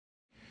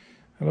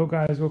Hello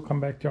guys, welcome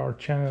back to our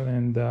channel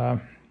and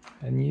a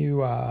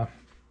new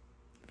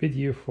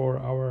video for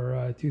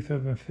our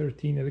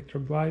 2013 Electra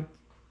Glide,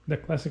 the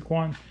classic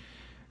one.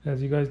 As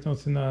you guys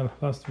noticed in the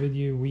last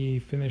video, we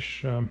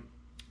finished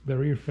the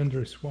rear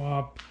fender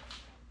swap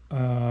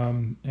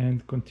and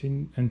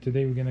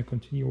today we're gonna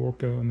continue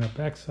working on the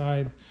back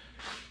side.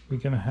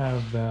 We're gonna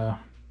have the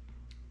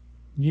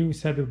new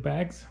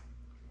saddlebags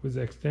with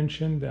the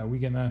extension that we're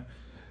gonna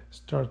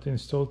start to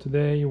install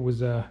today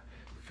with a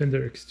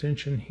Fender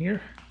extension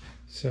here.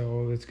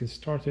 So let's get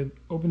started.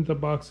 Open the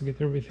box, get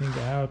everything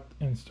out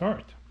and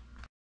start.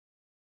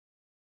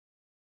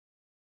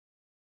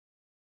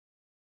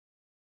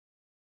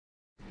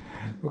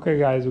 Okay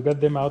guys, we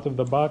got them out of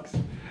the box.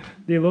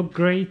 They look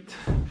great.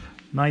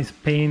 Nice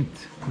paint,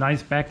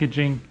 nice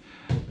packaging.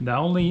 The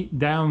only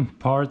down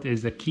part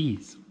is the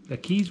keys. The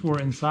keys were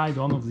inside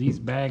one of these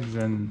bags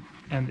and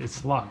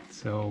it's locked.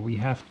 So we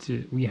had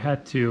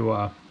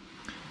to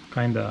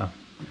kind of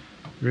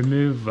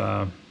remove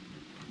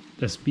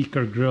the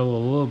speaker grill a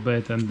little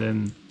bit and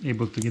then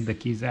able to get the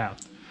keys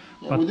out.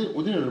 Yeah, but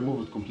we didn't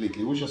remove it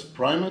completely. We just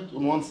prime it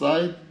on one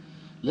side,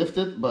 lift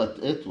it, but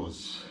it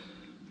was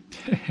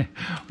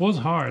was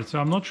hard. So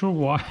I'm not sure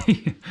why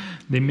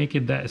they make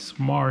it that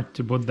smart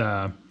to put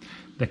the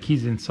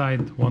keys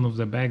inside one of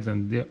the bags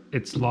and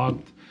it's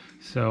locked.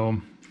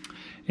 So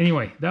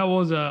anyway, that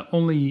was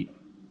only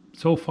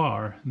so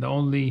far the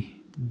only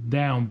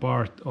down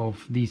part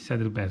of these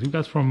saddlebags we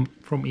got from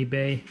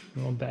eBay.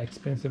 Not that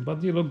expensive, but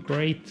they look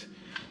great.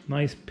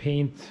 Nice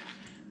paint,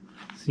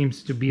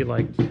 seems to be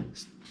like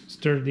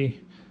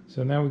sturdy.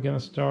 So now we're gonna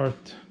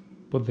start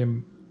put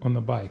them on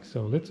the bike.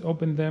 So let's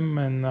open them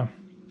and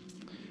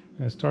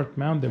start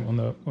mount them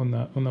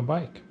on the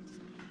bike.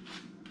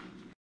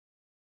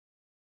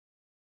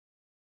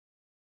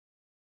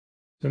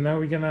 So now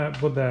we're gonna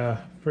put the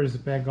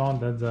first bag on.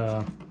 That's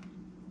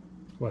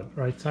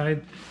right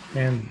side,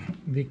 and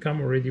they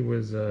come already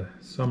with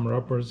some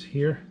rubbers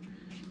here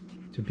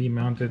to be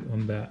mounted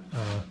on the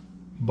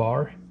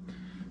bar.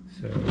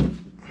 So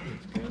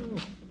let's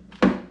go.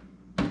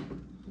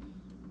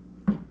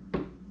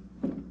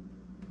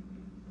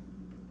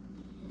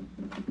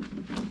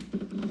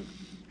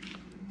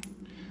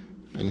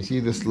 and you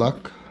see this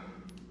lock.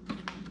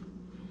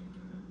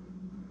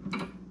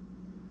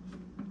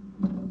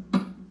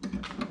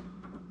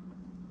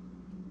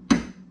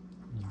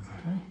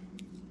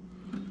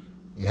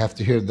 You have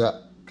to hear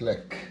that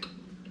click.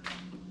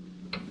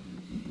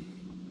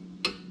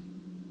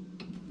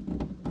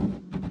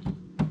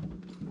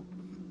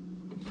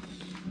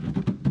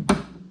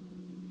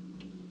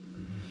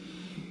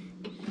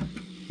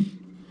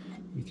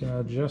 We can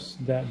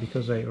adjust that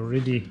because I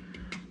already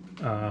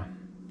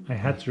I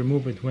had to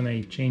remove it when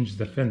I changed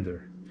the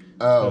fender.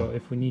 Oh. So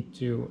if we need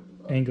to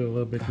angle a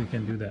little bit, we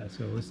can do that.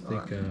 So let's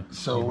take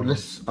So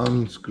let's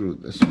unscrew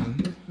this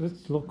one.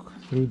 Let's look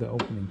through the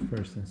opening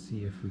first and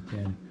see if we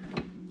can.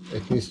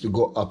 It needs to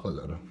go up a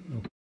little.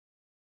 Okay.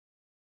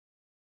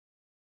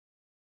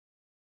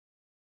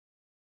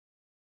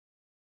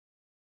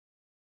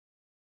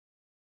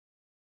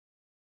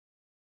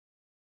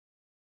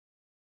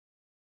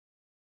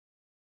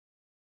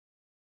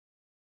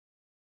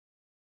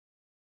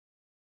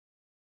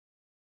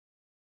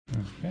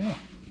 Okay,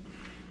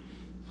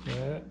 so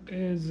that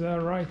is the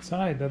right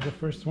side. That's the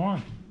first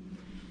one.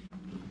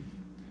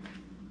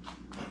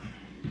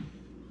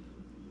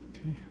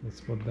 Okay,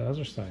 let's put the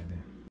other side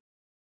in.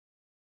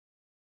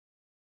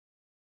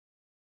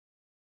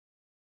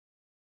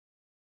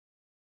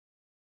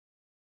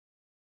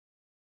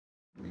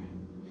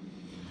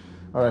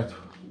 All right,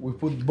 we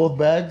put both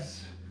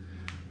bags.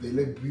 They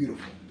look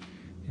beautiful.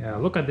 Yeah,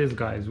 look at this,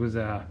 guys, with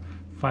a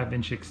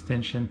 5-inch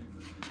extension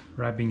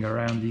wrapping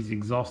around these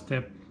exhaust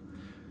tip,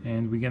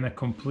 and we're gonna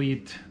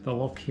complete the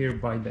look here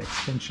by the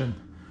extension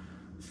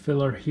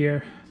filler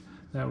here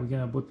that we're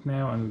gonna put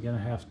now, and we're gonna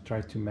have to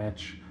try to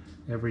match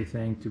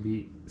everything to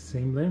be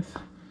same length.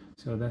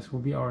 So that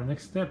will be our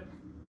next step.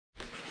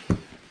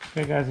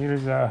 Okay guys,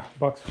 here's a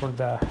box for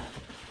the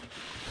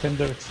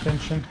fender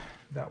extension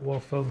that will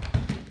fill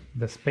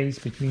the space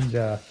between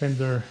the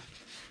fender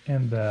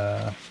and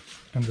the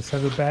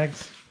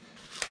saddlebags.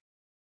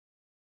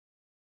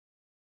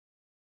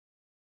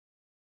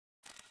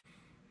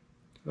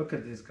 Look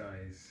at this,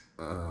 guys.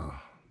 Oh,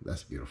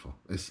 that's beautiful.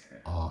 It's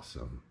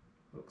awesome.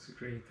 Looks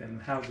great.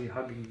 And how they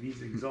hugging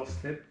these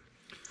exhaust tip.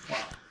 Wow.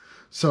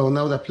 So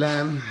now the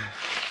plan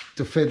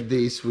to fit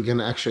these, we're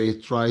gonna actually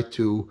try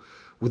to,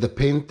 with the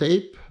paint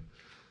tape,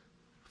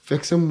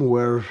 fix them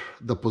where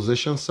the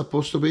position's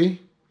supposed to be.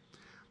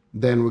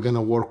 Then we're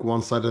gonna work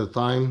one side at a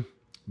time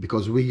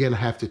because we're gonna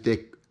have to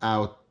take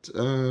out,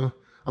 I'm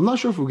not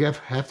sure if we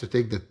have to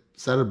take the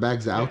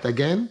saddlebags out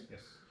again. Yes.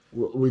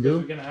 We do?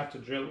 We're gonna have to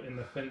drill in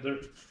the fender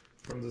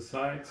from the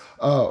sides.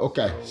 Oh,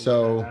 okay.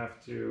 So we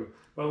have to.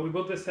 Well, we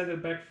put the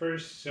saddlebag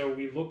first, so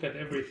we look at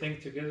everything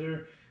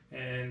together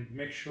and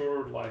make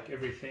sure like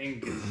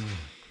everything is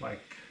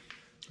like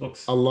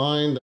looks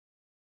aligned.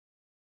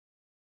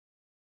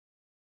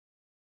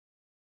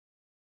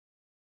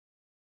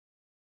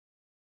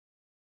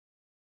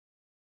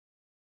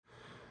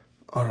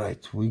 All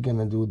right, we're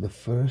gonna do the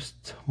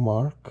first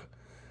mark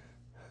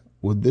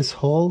with this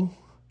hole.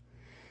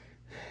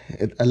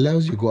 It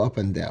allows you go up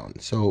and down,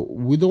 so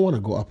we don't want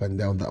to go up and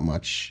down that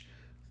much,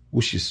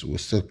 which is we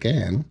still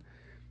can.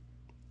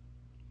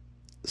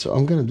 So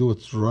I'm gonna do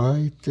it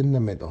right in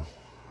the middle.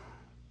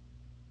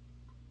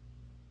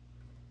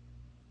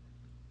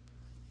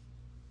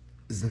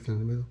 Is that in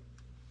the middle?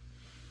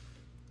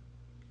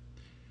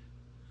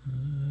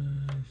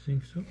 I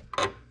think so.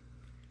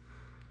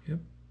 Yep.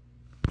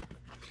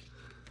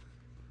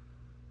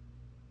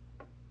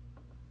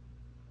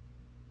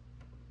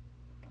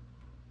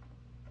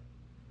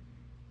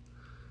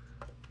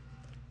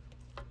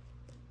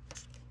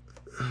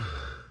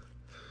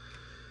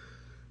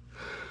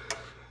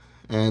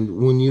 And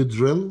when you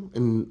drill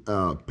in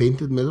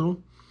painted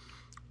metal,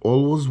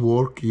 always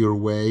work your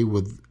way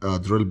with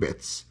drill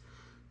bits.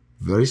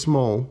 Very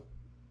small,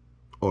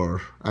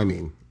 or I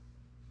mean,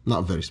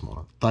 not very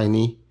small,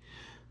 tiny.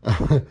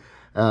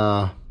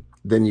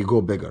 Then you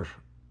go bigger.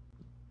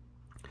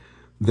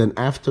 Then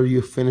after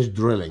you finish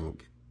drilling,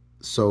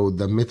 so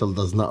the metal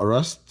does not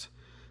rust,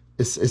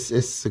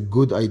 it's a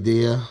good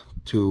idea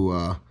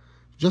to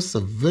just a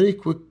very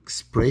quick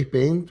spray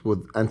paint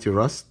with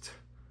anti-rust,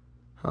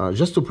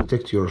 just to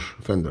protect your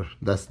fender.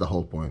 That's the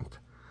whole point.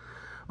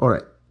 All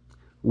right,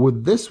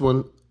 with this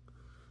one,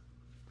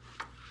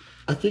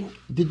 I think,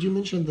 did you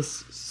mention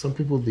this? Some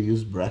people, they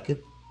use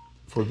bracket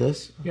for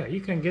this. Yeah,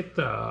 you can get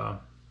the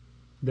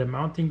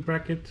mounting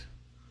bracket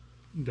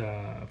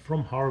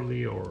from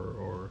Harley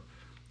or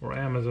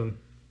Amazon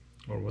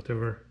or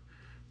whatever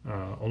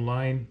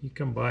online. You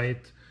can buy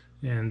it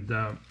and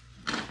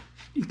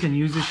you can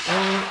use it,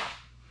 or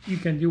you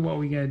can do what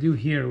we're gonna do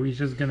here. We're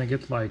just gonna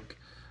get like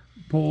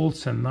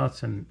bolts and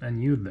nuts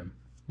and use them,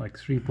 like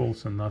 3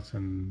 bolts and nuts,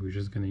 and we're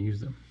just gonna use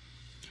them.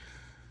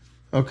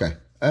 Okay.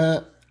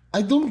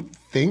 I don't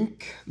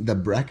think the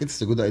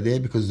bracket's a good idea,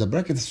 because the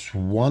bracket is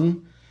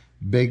one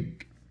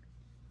big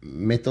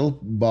metal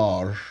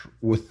bar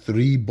with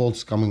 3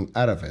 bolts coming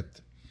out of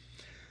it.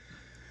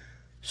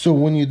 So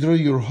when you drill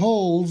your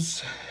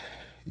holes,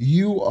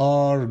 you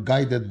are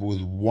guided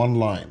with one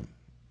line.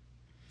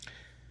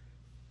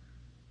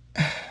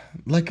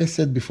 Like I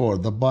said before,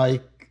 the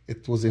bike,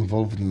 it was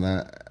involved in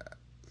a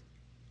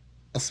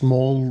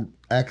small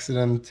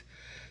accident.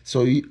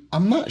 So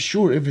I'm not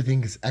sure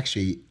everything is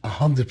actually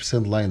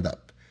 100% lined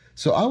up.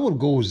 So I will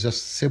go with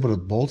just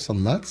separate bolts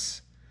and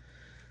nuts.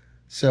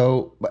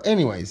 So, but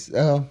anyways,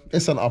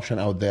 it's an option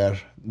out there.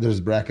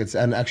 There's brackets,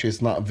 and actually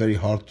it's not very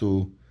hard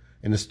to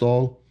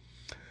install.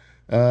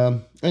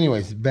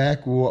 Anyways,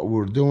 back what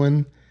we're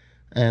doing.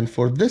 And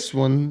for this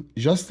one,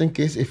 just in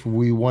case if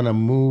we want to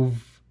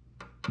move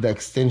the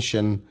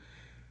extension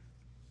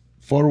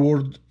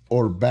forward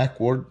or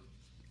backward,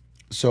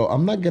 so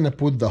I'm not gonna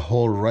put the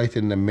hole right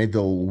in the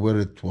middle where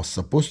it was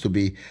supposed to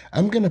be.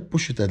 I'm gonna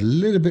push it a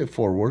little bit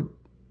forward,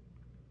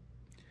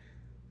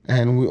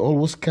 and we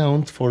always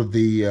count for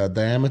the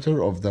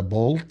diameter of the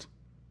bolt.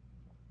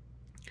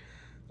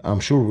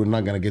 I'm sure we're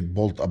not gonna get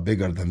bolt up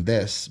bigger than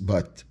this,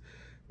 but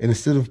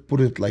instead of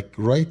put it like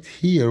right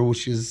here,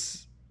 which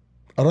is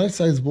a right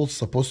size bolt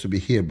supposed to be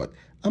here, but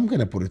I'm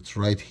gonna put it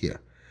right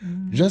here.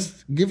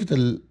 Just give it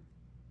a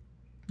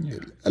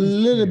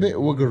little bit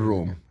wiggle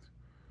room.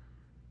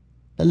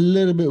 A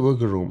little bit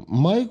wiggle room.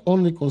 My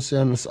only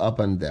concern is up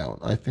and down.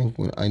 I think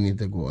I need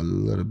to go a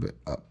little bit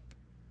up.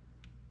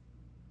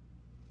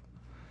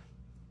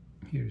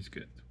 Here's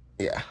good.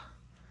 Yeah.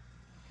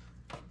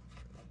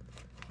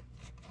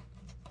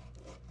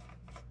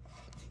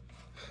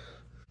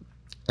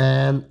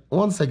 And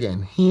once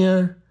again,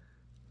 here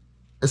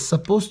it's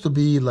supposed to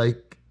be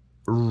like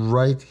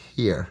right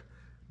here,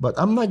 but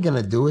I'm not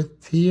gonna do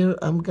it here.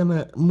 I'm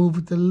gonna move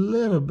it a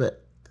little bit.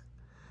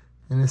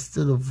 And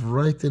instead of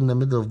right in the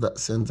middle of that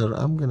center,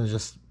 I'm gonna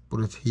just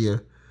put it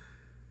here.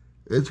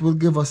 It will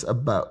give us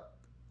about,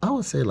 I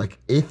would say, like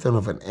 1/8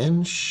 of an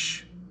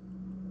inch.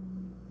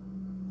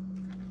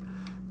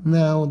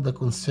 Now the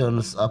concern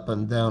is up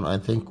and down. I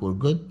think we're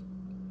good.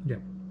 Yeah.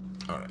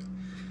 All right.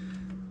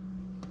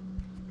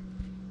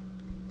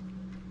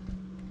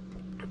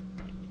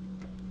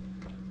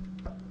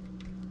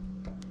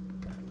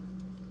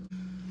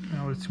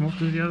 Now let's move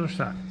to the other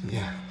side.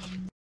 Yeah.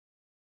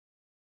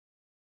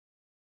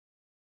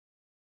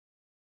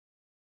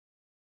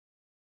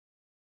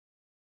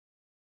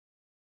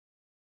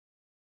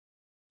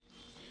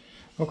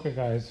 Okay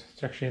guys,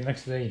 it's actually the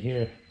next day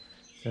here,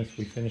 since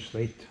we finished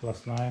late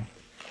last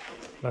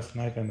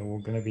night, and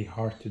we're gonna be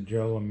hard to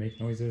drill and make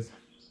noises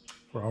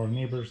for our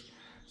neighbors.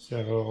 So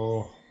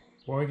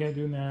what we're gonna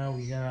do now,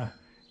 we're gonna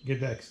get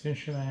the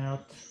extension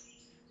out,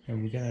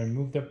 and we're gonna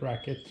remove the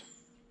bracket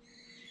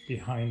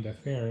behind the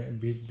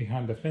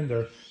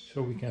fender,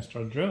 so we can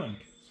start drilling.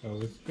 So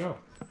let's go.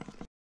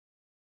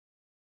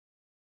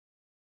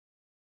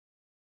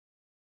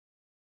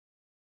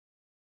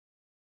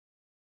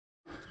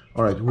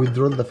 All right, we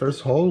drilled the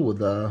first hole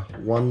with a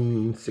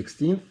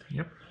 1/16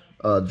 Yep.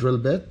 drill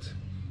bit,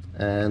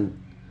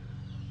 and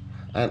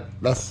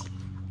that's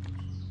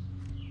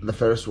the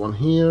first one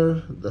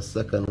here, the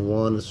second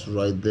one is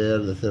right there,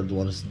 the third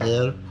one is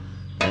there,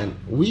 and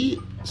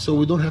so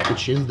we don't have to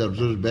change the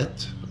drill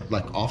bit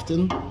like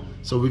often.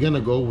 So we're gonna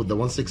go with the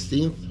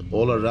 1/16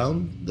 all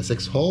around the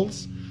 6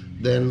 holes.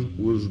 Then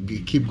we'll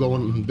keep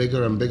going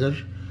bigger and bigger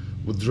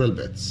with drill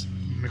bits.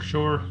 Make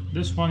sure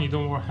this one you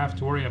don't have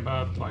to worry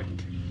about like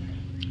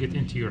get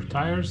into your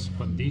tires,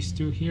 but these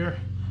two here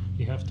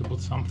you have to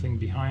put something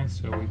behind.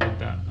 So we did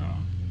that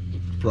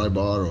Pry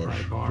bar or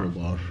pry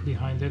bar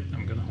behind it.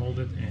 I'm gonna hold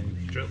it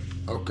and drill.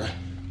 Okay.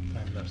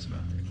 Time lapse about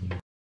it.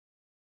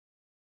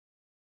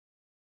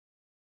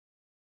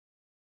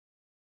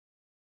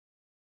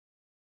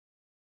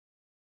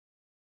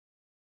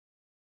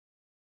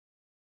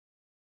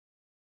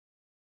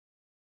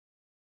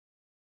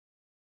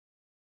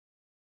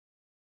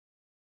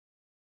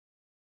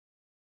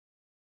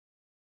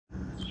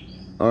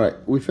 All right,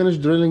 we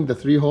finished drilling the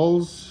 3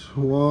 holes.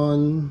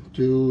 1,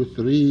 2,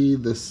 3,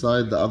 this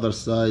side, the other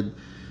side.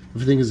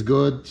 Everything is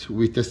good.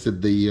 We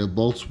tested the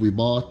bolts we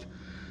bought.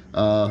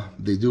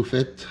 They do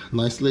fit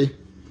nicely.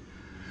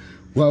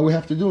 What we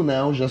have to do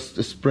now, just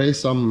spray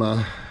some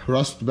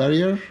rust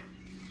barrier.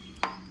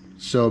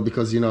 So,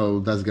 because you know,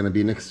 that's gonna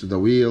be next to the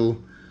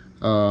wheel.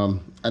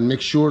 And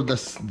make sure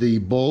that the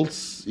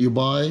bolts you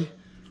buy,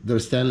 they're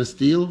stainless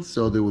steel,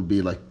 so they would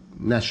be like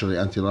naturally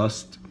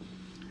anti-rust.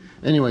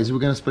 Anyways, we're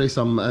gonna spray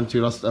some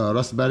anti-rust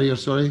rust barrier,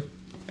 sorry,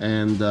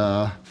 and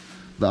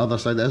the other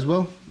side as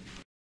well.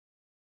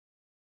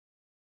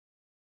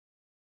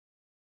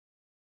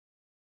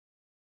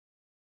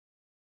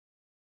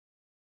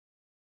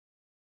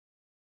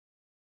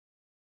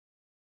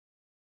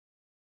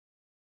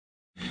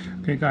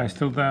 Okay guys,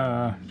 till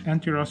the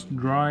anti-rust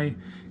dry,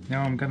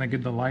 now I'm gonna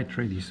get the light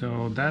ready.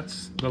 So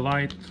that's the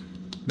light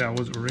that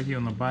was already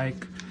on the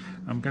bike.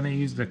 I'm gonna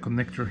use the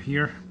connector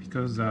here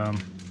because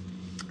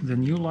the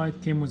new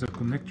light came with a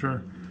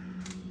connector,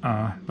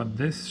 but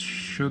this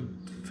should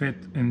fit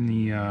in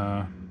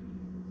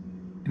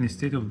the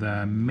state of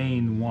the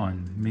main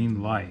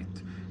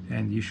light,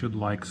 and you should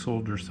like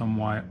solder some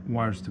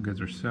wires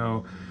together.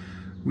 So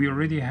we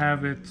already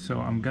have it, so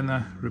I'm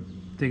gonna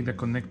take the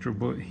connector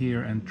bolt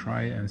here and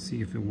try and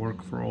see if it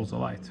works for all the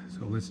light.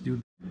 So let's do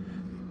that.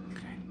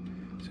 Okay,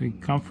 so you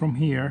come from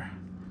here,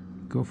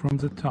 go from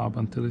the top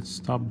until it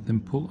stops, then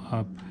pull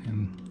up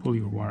and pull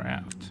your wire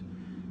out.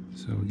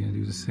 So we're gonna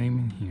do the same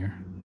in here.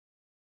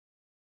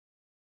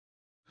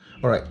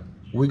 All right,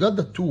 we got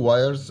the 2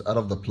 wires out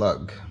of the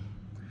plug,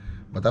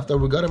 but after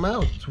we got them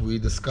out, we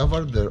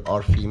discovered there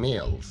are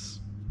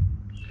females.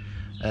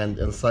 And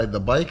inside the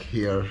bike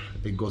here,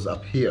 it goes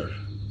up here.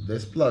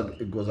 This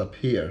plug, it goes up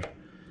here.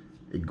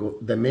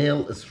 The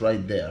male is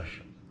right there.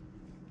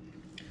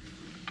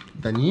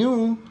 The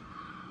new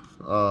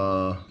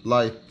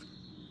light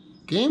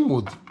came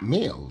with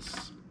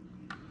males.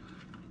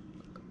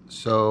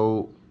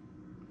 So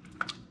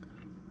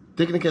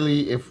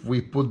technically, if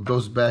we put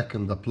those back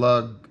in the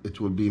plug,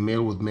 it will be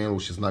male with male,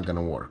 which is not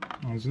gonna work.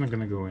 Oh, it's not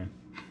gonna go in.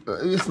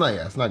 It's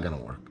not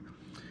gonna work.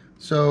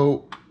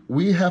 So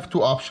we have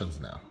 2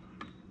 options now.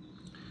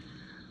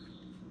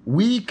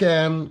 We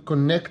can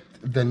connect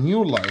the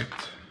new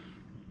light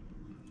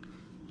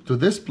to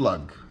this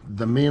plug,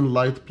 the main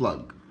light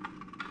plug,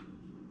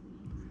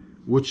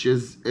 which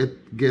is,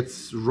 it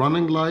gets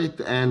running light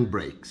and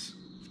brakes.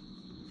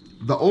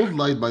 The old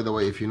light, by the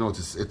way, if you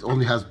notice, it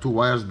only has 2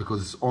 wires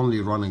because it's only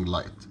running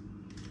light.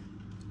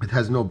 It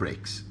has no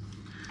brakes.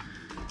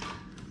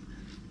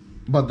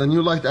 But the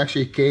new light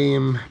actually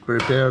came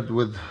prepared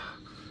with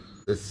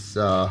this,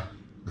 the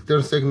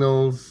turn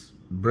signals,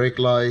 brake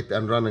light,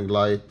 and running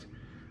light.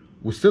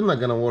 We're still not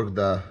gonna work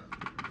the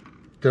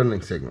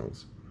turning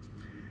signals.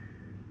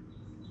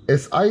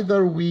 It's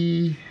either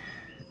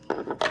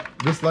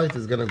this light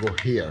is gonna go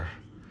here.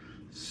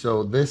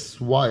 So this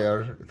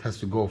wire, it has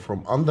to go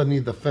from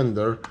underneath the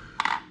fender,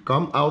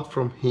 come out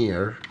from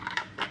here,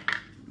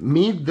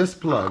 meet this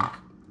plug,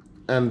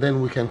 and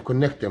then we can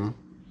connect them.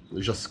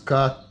 Just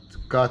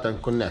cut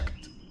and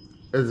connect.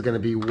 It's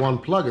gonna be one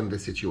plug in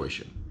this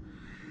situation.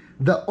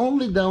 The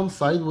only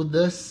downside with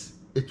this,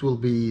 it will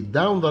be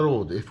down the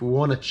road if we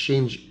wanna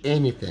change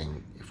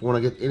anything, if we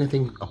wanna get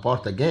anything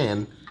apart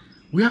again,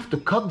 we have to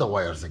cut the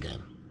wires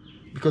again.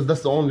 Because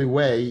that's the only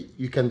way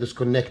you can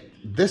disconnect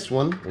this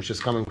one, which is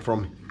coming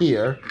from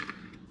here,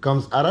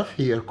 comes out of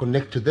here,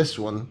 connect to this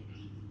one.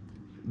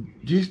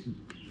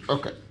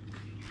 Okay.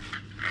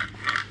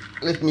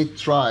 Let me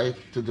try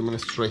to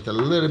demonstrate a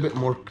little bit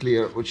more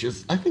clear, which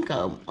is, I think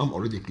I'm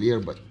already clear,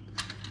 but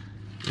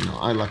you know,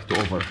 I like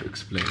to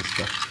over-explain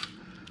stuff.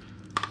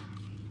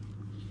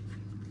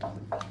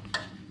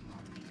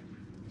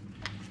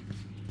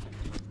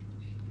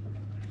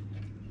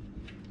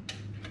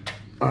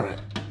 All right.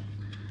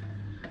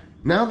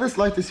 Now this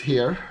light is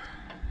here.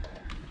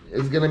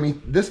 It's gonna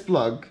meet this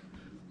plug.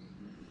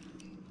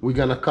 We're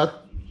gonna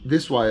cut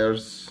these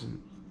wires.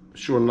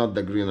 Sure, not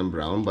the green and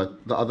brown,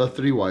 but the other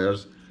 3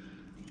 wires.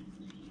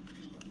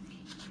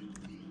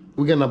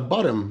 We're gonna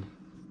bottom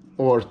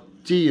or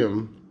tee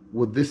them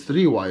with these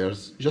 3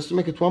 wires just to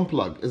make it one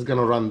plug. It's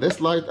gonna run this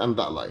light and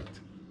that light.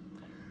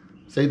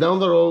 Say down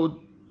the road,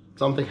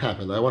 something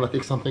happened. I want to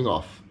take something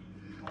off.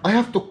 I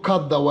have to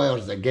cut the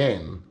wires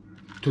again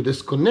to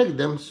disconnect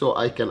them so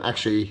I can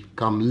actually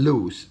come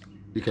loose.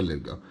 You can let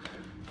it go.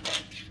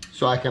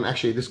 So I can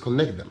actually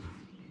disconnect them.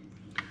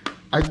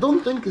 I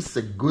don't think it's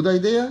a good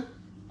idea.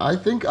 I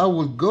think I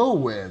will go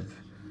with,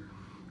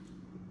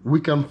 we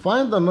can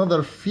find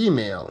another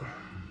female,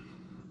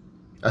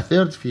 a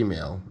third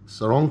female. It's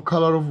the wrong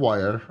color of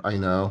wire, I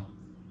know.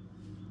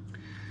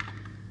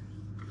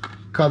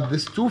 Cut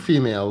these two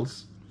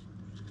females.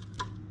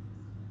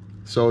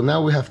 So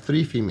now we have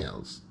three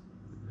females.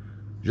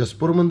 Just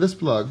put them in this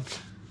plug,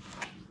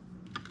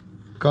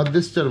 cut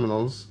these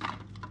terminals,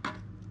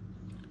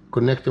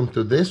 connect them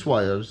to these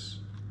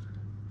wires,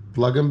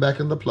 plug them back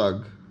in the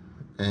plug,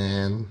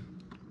 and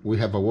we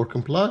have a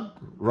working plug,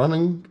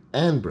 running,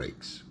 and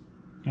brakes.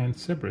 And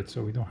separate,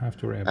 so we don't have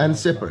to wrap. And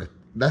separate.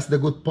 That's the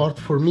good part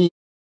for me.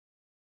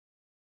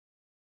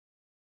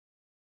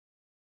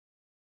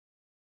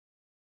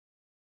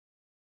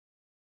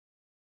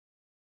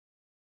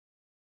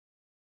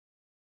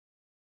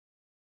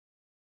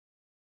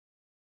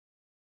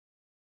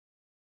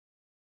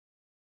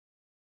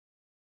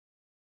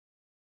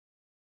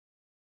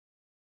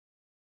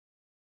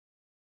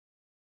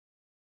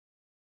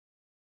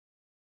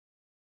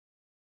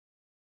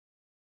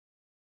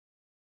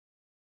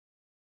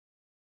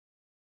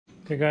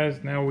 Okay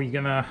guys, now we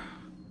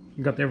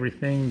got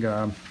everything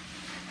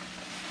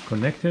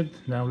connected.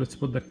 Now let's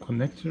put the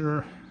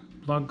connector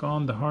plug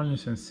on the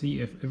harness and see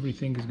if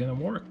everything is gonna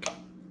work.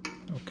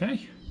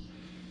 Okay.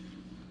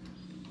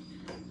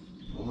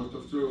 Moment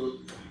of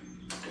truth.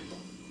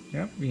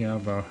 Yep, we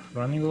have a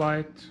running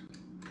light.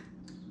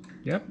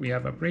 Yep, we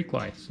have a brake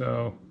light.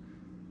 So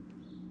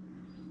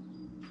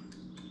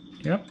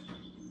yep.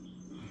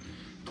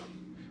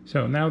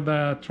 So now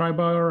the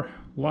tri-bar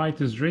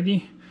light is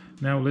ready.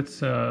 Now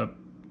let's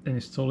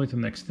install it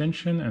in the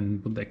extension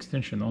and put the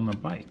extension on the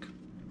bike.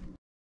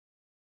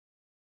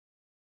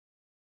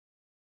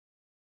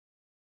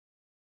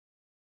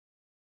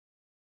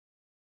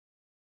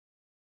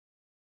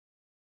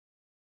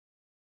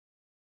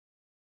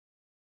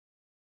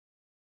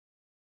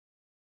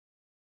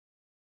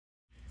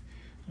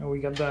 Now we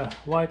got the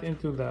light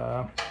into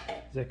the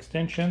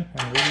extension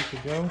and ready to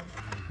go.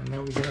 And now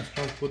we're gonna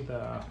start with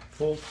the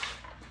bolts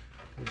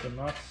with the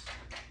nuts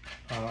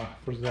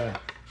for the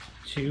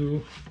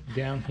two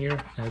down here,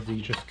 as you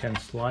just can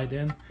slide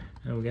in,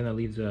 and we're gonna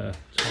leave the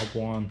top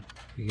one,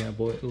 we're gonna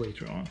bolt it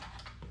later on.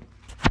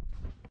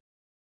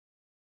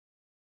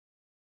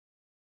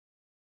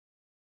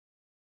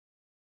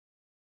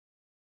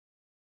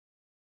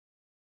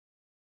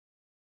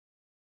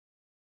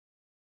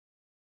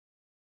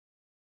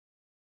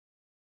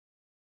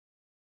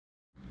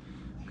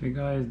 Okay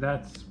guys,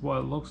 that's what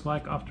it looks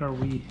like after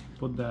we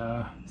put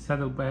the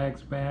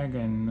saddlebags bag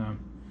and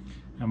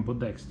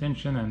put the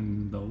extension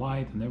and the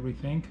light and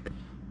everything.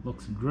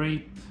 Looks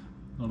great.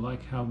 I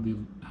like how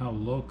it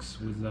looks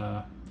with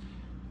the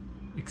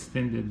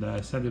extended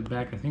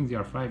saddlebag. I think they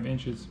are 5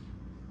 inches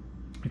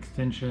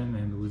extension,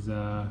 and with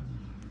a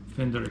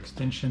Fender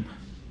extension,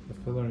 the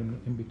filler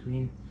in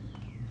between.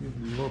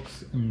 It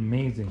looks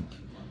amazing.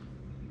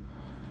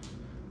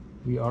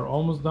 We are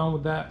almost done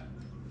with that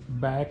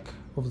back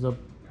of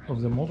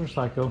the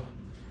motorcycle.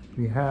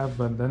 We have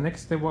the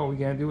next step. What we're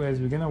gonna do is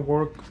we're gonna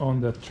work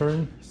on the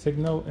turn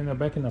signal in the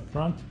back and the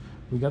front.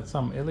 We got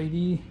some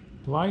LED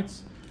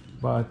lights,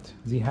 but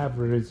they have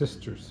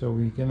resistors, so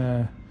we're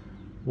gonna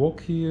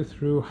walk you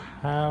through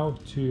how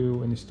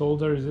to install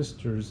the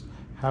resistors,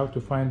 how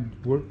to find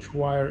which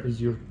wire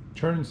is your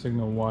turn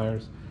signal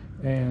wires,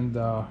 and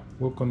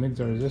we'll connect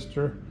the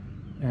resistor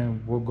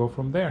and we'll go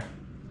from there.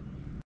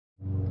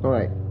 All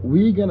right,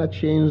 we're gonna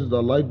change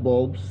the light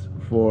bulbs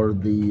for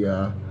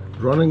the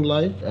running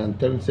light and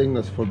turn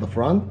signals for the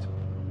front.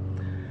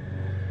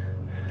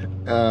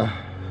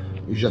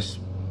 You just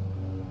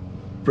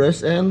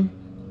press in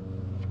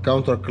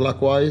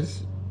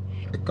counterclockwise,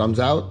 it comes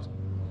out.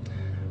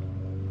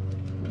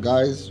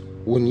 Guys,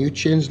 when you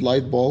change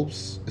light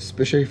bulbs,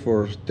 especially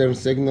for turn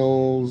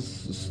signals,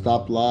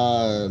 stop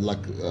light,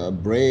 like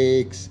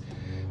brakes,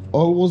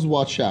 always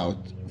watch out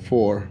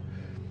for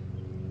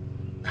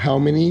how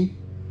many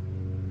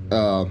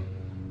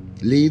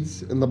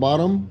leads in the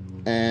bottom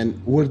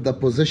and where the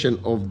position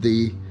of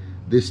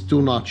these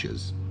two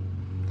notches.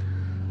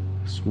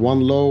 It's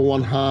one low,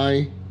 one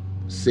high,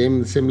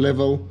 same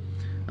level.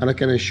 And I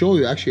can show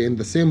you actually in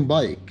the same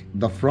bike,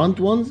 the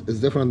front ones is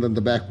different than the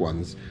back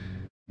ones.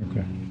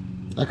 Okay.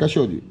 Like I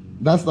showed you,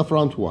 that's the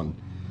front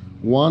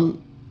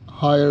one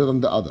higher than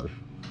the other.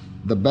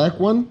 The back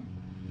one,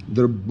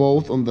 they're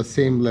both on the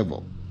same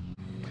level.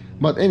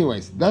 But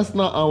anyways, that's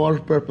not our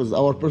purpose.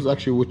 Our purpose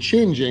actually was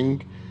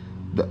changing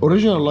the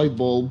original light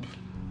bulb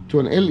to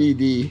an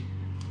LED.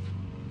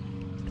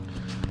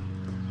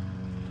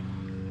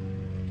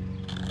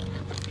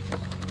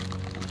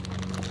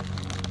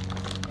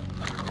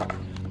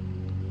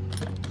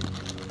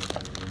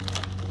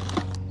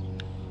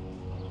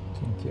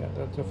 Yeah,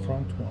 that's the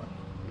front one.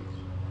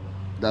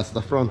 That's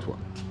the front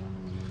one.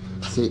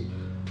 See,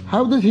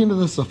 How did he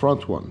notice the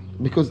front one?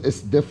 Because it's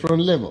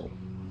different level.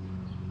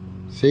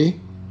 See?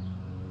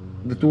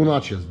 The two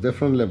notches,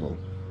 different level.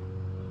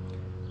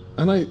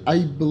 And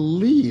I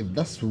believe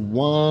that's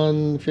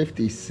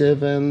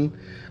 157.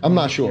 I'm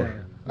not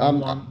sure. Yeah.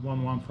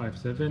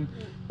 1157.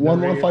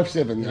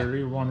 1157, yeah. The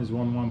rear one is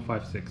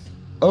 1156.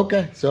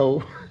 Okay,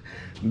 so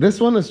this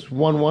one is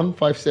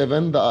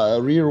 1157, the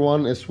rear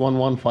one is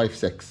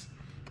 1156.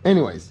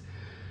 Anyways,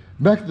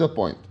 back to the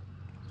point.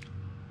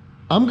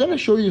 I'm gonna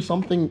show you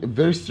something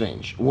very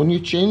strange. When you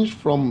change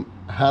from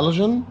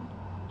halogen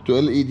to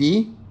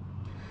LED,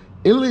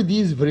 LED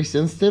is very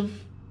sensitive.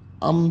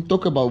 I'm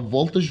talking about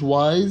voltage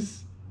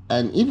wise,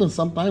 and even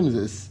sometimes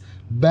it's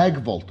back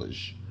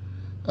voltage.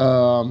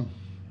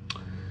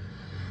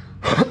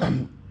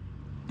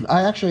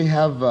 I actually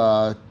have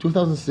a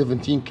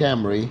 2017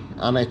 Camry,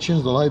 and I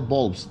changed the light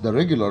bulbs, the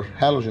regular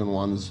halogen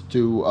ones,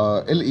 to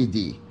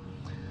LED.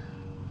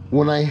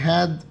 When I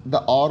had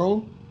the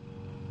auto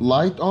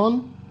light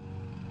on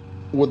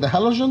with the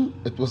halogen,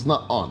 it was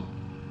not on.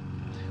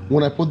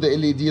 When I put the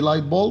LED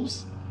light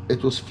bulbs,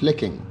 it was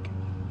flicking.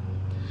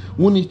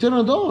 When you turn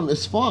it on,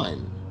 it's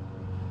fine.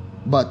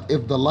 But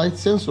if the light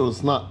sensor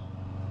is not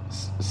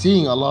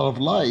seeing a lot of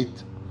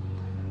light,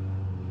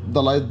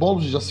 the light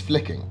bulb is just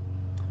flicking.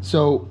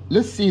 So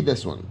let's see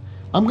this one.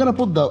 I'm gonna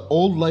put the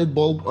old light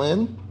bulb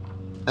in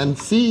and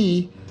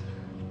see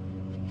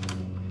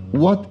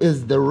what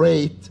is the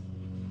rate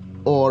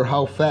or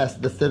how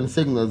fast the turn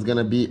signal is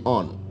gonna be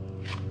on.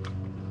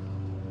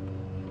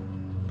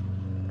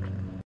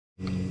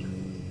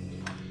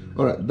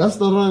 All right, that's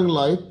the running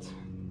light.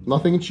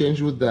 Nothing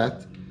changed with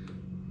that.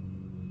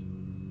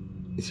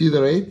 You see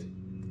the rate?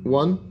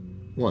 1,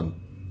 1,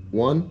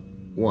 1,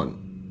 1,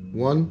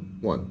 1,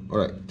 1. All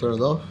right, turn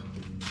it off.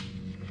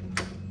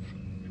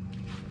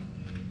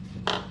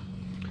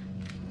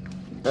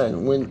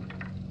 And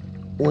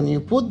when you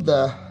put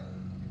the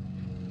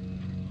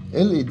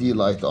LED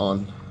light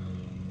on,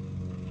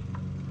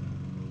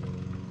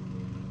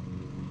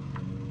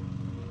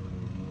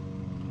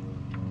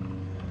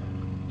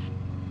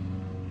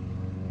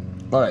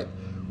 all right,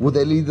 with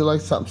the LED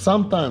light,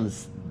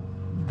 sometimes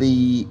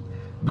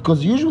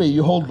because usually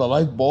you hold the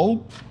light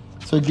bulb,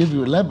 so it gives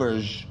you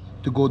leverage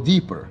to go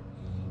deeper.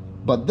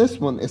 But this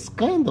one is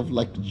kind of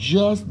like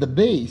just the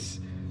base,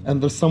 and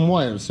there's some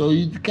wires, so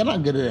you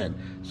cannot get it in.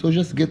 So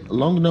just get a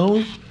long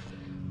nose,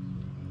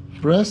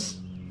 press,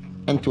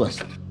 and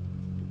twist.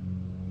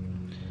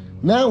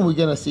 Now we're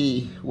gonna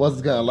see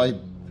what's gonna light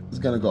is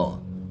gonna go.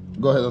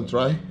 Go ahead and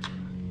try.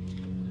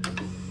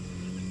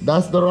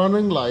 That's the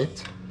running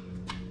light.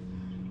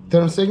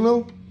 Turn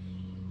signal.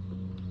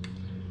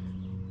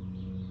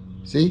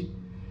 See,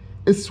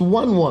 it's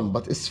 1-1,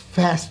 but it's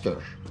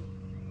faster.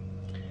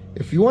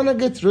 If you want to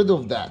get rid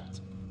of that,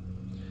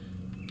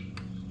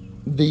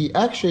 the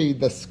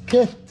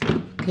skit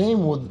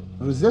came with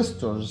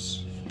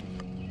resistors.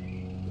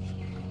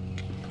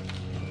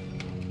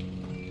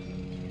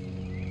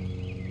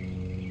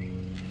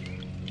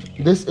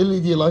 This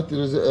LED light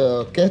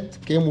kit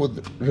came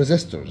with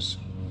resistors,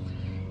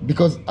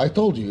 because I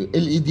told you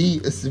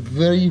LED is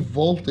very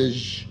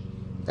voltage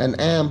and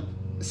amp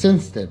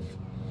sensitive.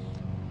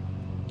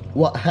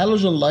 What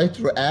halogen light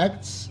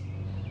reacts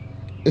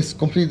is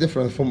completely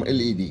different from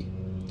LED.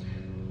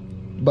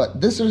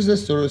 But this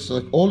resistor is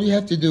like, all you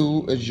have to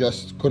do is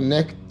just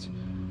connect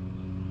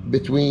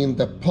between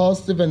the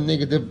positive and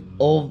negative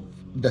of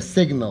the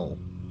signal,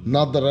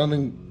 not the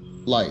running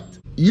light.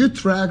 You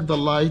track the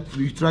light,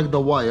 you track the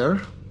wire.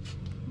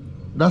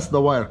 That's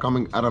the wire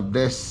coming out of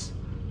this,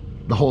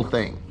 the whole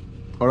thing.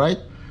 All right?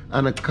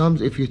 And it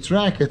comes, if you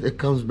track it, it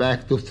comes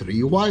back to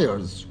 3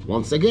 wires.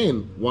 Once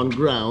again, one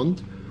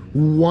ground,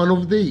 one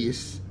of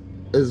these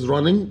is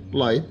running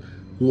light,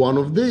 one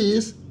of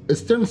these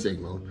is turn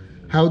signal.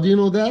 How do you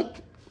know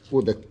that?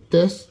 With the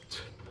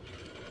tester.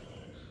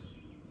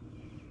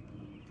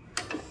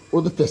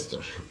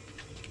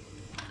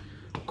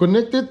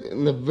 Connected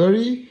in a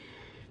very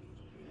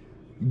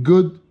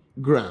good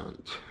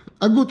ground.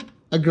 A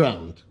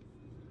ground.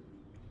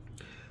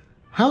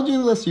 How do you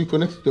know that you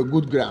connect to a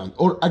good ground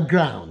or a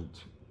ground?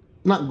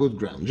 Not good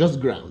ground, just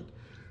ground.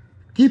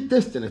 Keep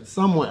testing it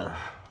somewhere.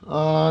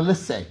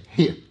 Let's say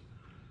here.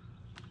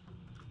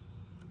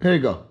 Here you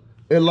go.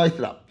 It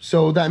lighted up.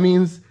 So that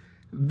means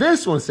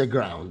this one's a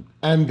ground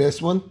and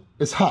this one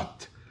is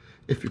hot.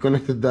 If you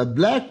connected that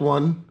black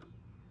one,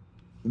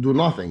 do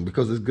nothing,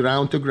 because it's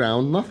ground to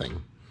ground,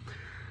 nothing.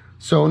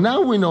 So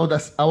now we know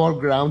that our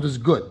ground is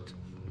good.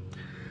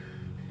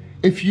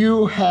 If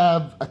you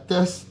have a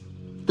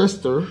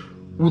tester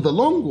with a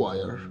long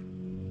wire,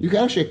 you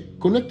can actually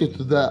connect it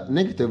to the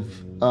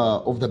negative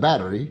of the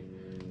battery,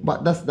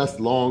 but that's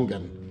long.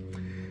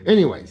 And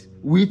anyways,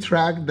 we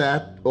track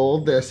that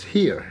all this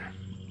here.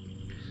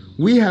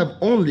 We have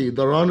only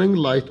the running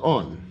light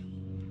on.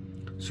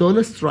 So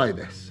let's try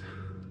this.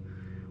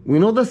 We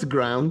know that's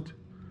ground.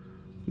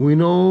 We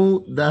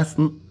know that's,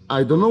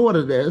 I don't know what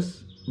it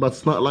is, but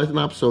it's not lighting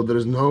up, so there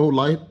is no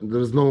light, there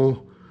is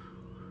no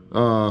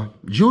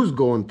juice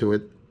going to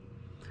it.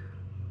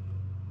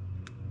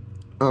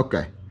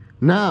 Okay,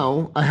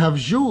 Now I have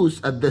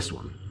juice at this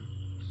one.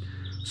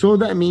 So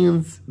that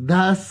means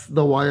that's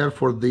the wire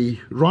for the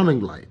running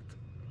light.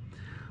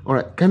 All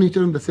right, can you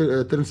turn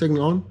the turn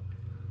signal on?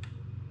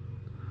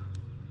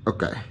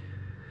 Okay.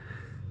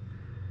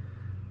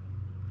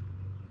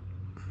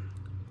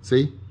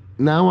 See,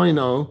 now I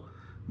know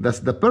that's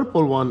the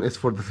purple one is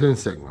for the turn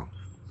signal.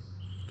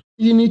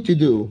 You need to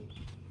do,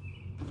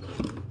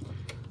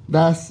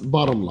 that's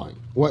bottom line.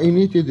 What you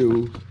need to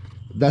do,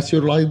 that's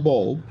your light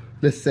bulb.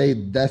 Let's say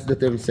that's the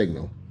turn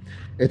signal.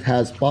 It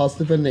has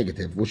positive and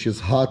negative, which is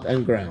hot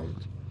and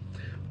ground.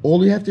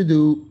 All you have to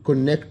do,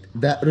 connect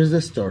that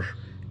resistor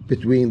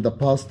between the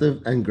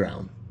positive and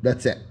ground.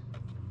 That's it.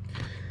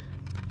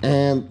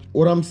 And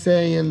what I'm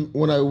saying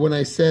when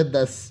I said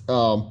that's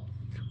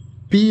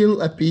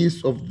peel a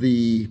piece of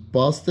the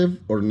positive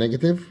or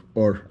negative,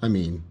 or I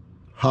mean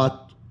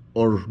hot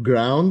or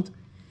ground,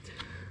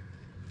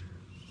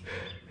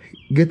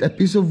 get a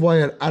piece of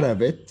wire out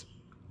of it,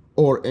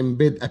 or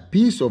embed a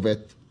piece of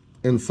it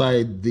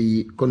inside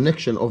the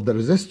connection of the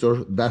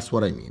resistor. That's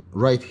what I mean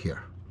right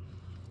here.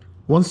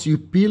 Once you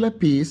peel a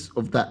piece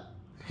of that,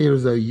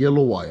 here's a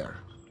yellow wire,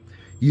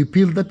 you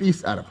peel the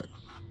piece out of it,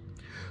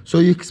 so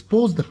you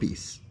expose the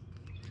piece.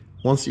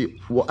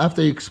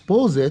 After you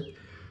expose it,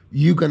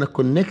 you're gonna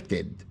connect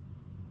it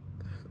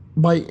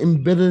by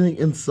embedding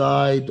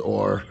inside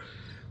or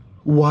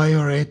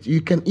wire it. You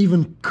can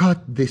even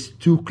cut these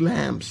two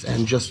clamps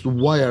and just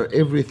wire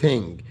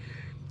everything.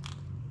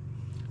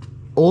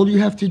 All you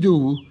have to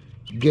do,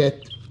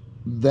 get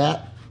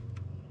that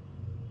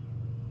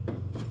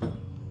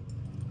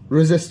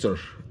resistor.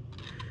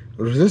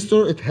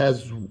 It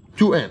has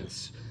two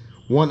ends,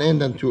 one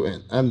end and two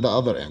end, and the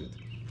other end.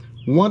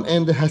 One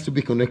end has to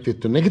be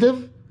connected to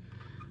negative,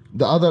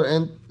 the other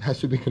end has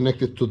to be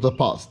connected to the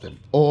positive,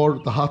 or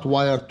the hot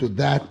wire to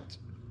that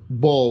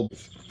bulb.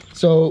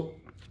 So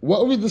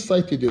what we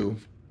decide to do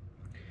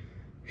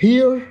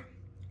here,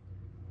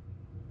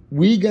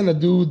 we're gonna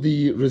do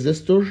the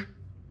resistor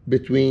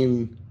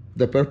between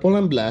the purple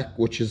and black,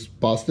 which is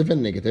positive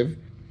and negative.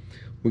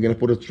 We're gonna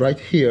put it right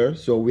here,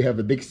 so we have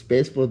a big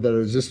space for the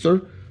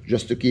resistor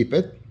just to keep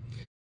it.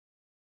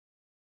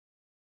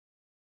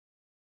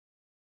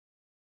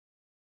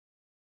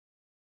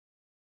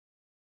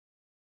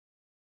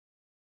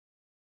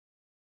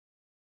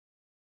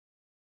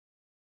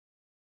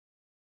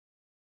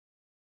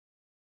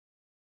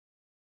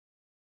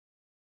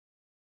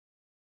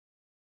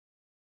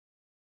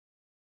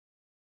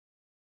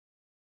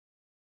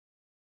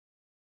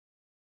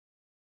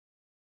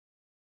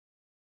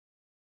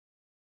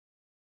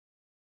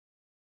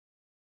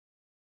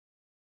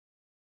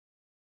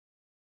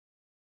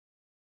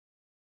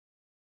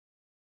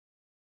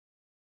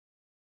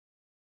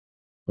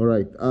 All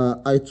right,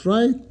 I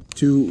tried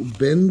to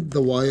bend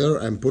the wire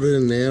and put it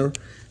in there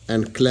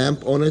and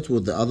clamp on it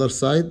with the other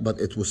side, but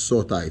it was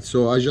so tight.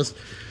 So I just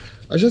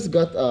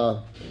got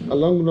a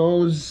long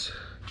nose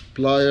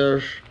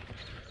plier.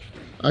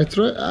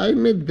 I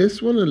made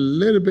this one a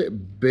little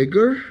bit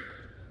bigger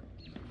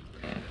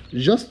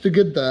just to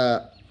get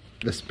the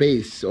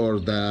space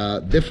or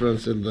the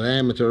difference in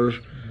diameter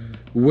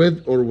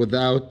with or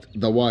without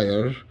the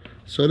wire.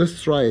 So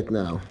let's try it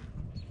now.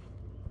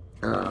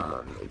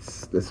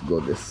 Let's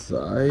go this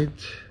side.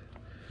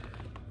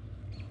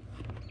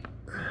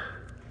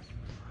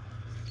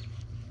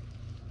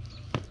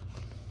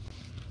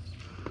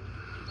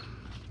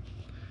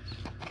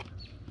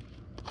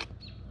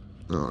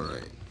 All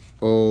right,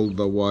 all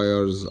the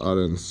wires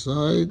are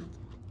inside.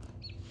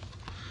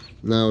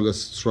 Now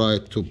let's try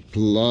to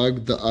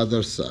plug the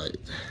other side.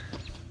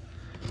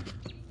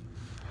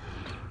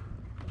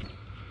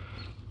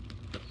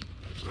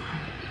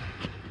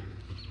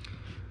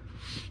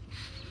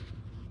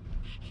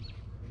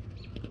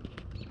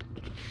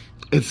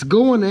 It's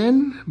going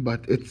in,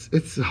 but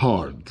it's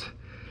hard.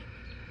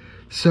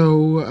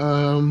 So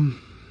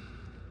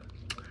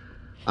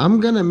I'm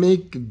gonna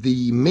make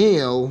the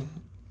male.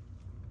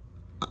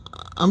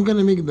 I'm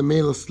gonna make the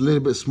male a little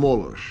bit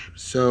smaller.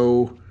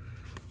 So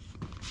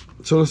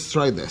let's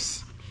try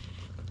this.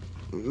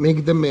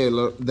 Make the male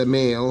a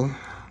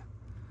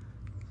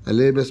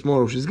little bit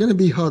smaller, which is gonna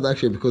be hard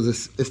actually because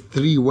it's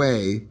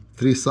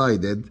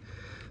three-sided.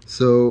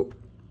 So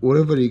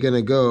wherever you're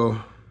gonna go,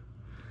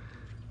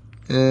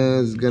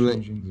 is gonna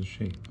changing the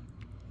shape.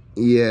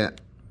 Yeah.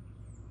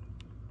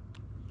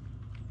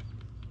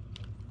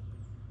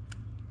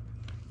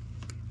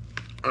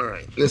 All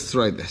right, let's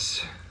try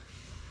this.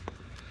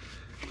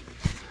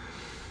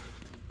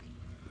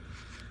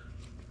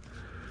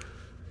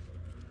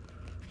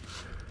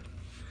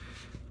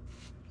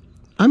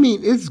 I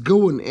mean, it's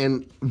going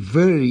in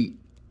very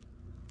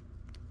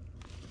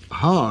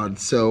hard,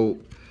 so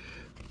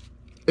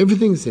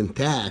everything's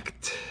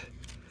intact,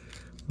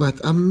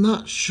 but I'm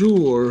not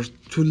sure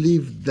to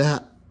leave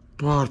that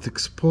part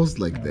exposed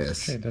like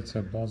this. Okay, that's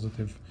a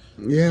positive.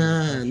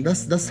 Yeah,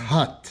 that's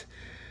hot.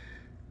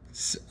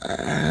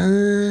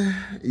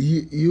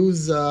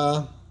 Use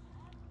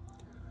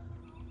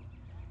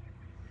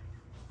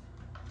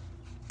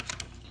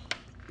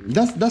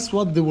that's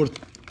what they were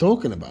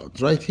talking about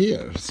right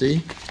here.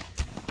 See,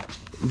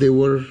 they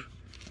were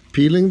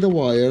peeling the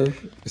wire,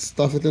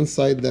 stuff it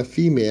inside the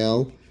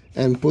female,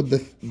 and put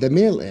the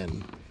male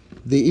in.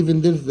 They even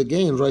did the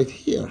gain right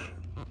here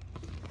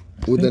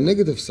with the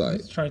negative side.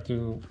 Let's try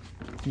to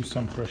do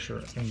some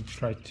pressure and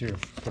try to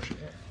push it.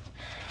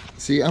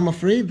 See, I'm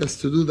afraid that's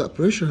to do that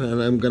pressure, and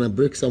I'm gonna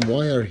break some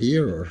wire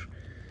here. Or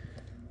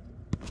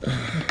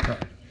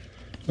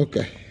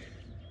okay.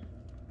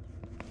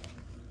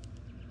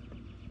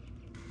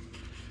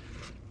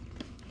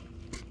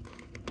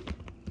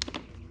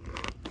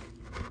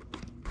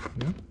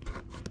 Yeah.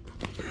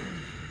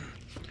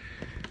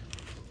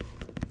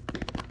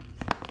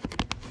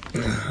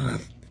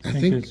 I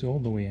think it's all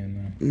the way in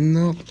now.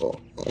 No,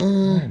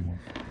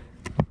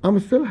 I'm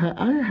still.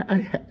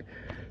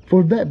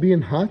 For that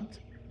being hot,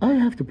 I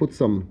have to put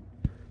some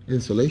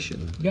insulation.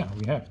 Yeah,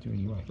 we have to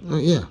anyway.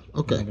 Yeah.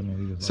 Okay.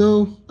 So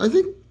I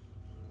think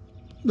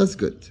that's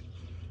good.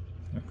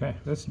 Okay,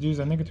 let's do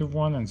the negative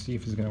one and see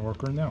if it's gonna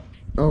work or no.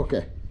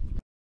 Okay.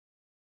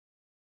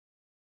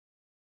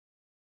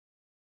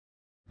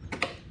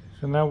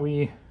 So now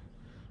we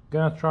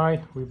gonna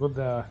try. We put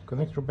the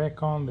connector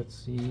back on. Let's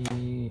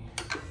see.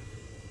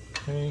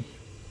 Okay.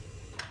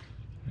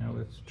 Now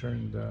let's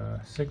turn the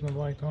signal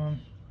light on.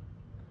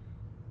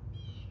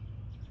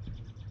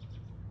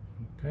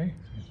 Okay,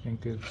 I think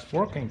it's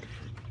working.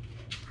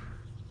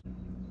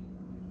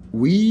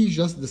 We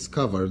just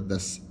discovered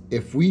this.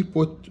 If we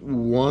put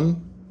one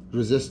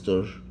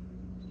resistor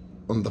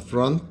on the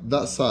front,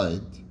 that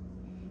side,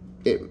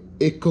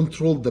 it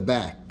controlled the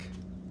back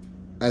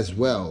as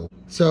well.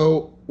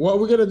 So what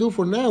we're gonna do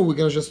for now, we're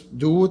gonna just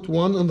do it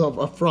one on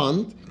the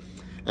front,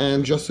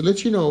 and just to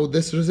let you know,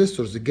 this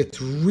resistors, it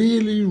gets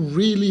really,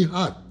 really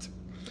hot.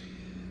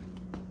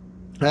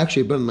 I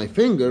actually burned my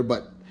finger,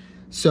 but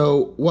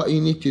so what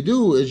you need to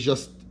do is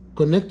just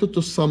connect it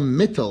to some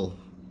metal,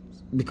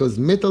 because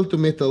metal to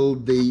metal,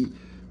 they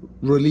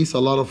release a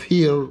lot of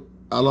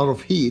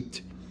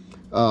heat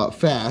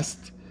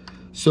fast.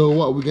 So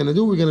what we're gonna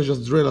do, we're gonna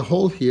just drill a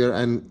hole here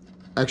and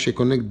actually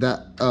connect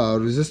that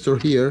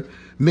resistor here.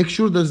 Make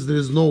sure that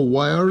there's no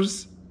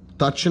wires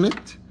touching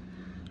it.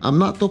 I'm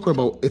not talking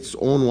about its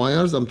own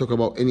wires, I'm talking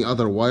about any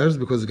other wires,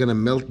 because it's gonna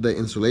melt the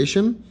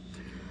insulation.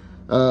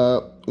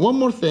 One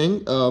more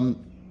thing,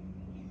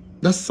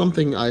 that's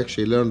something I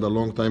actually learned a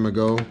long time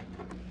ago.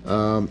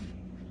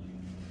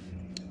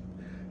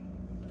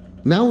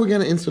 Now we're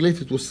gonna insulate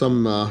it with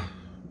some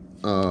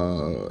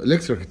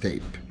electric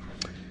tape.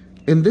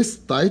 In this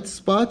tight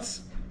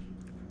spots,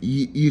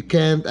 you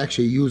can't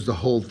actually use the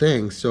whole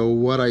thing. So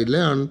what I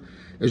learned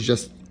is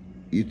just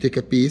you take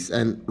a piece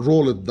and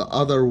roll it the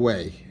other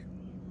way.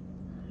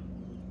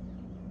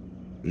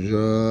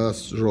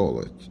 Just roll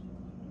it.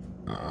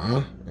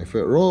 If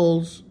it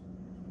rolls,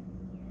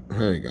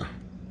 there you go.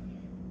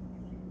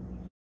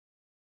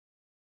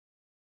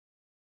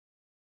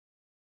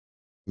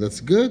 That's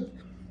good.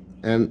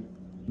 And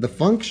the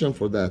function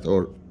for that,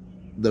 or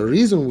the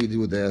reason we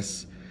do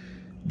this,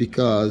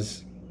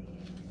 because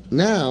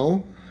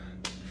now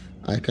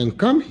I can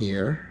come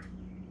here,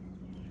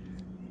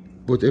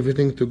 put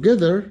everything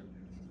together,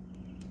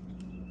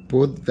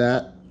 put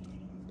that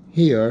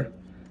here,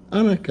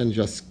 and I can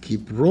just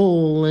keep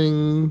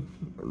rolling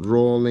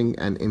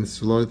and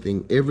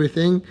insulating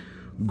everything,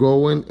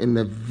 going in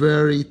the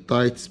very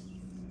tight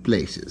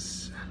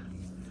places.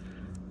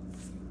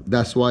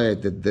 That's why I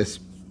did this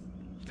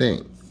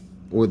thing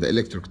with the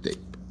electric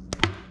tape.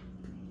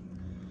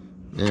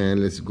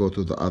 And let's go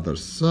to the other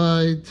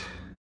side.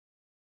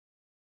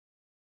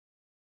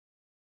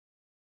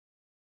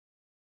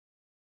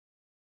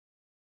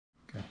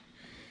 Okay,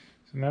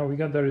 so now we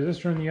got the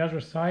resistor on the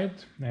other side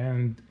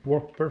and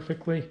worked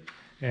perfectly.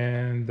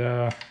 And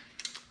the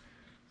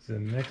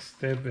next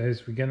step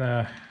is we're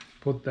gonna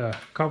put the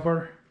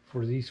cover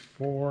for these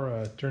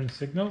 4 turn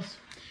signals,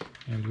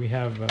 and we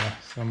have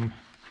some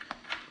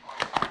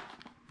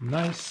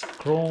nice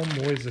chrome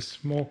with a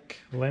smoke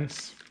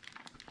lens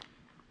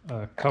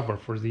cover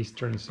for these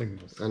turn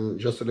signals. And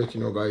just to let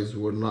you know, guys,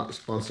 we're not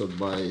sponsored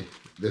by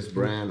this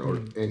brand or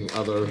any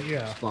other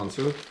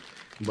sponsor,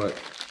 but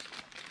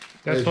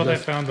that's what I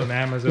found on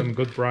Amazon.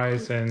 Good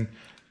price and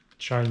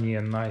shiny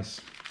and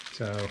nice.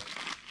 So,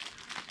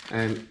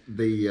 and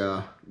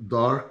the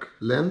dark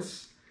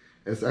lens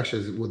is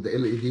actually with the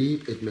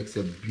LED, it makes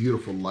a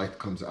beautiful light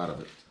comes out of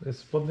it.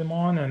 Let's put them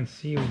on and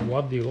see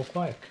what they look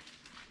like.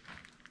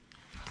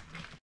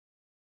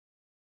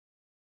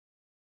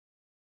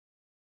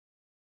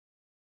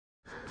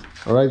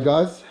 All right,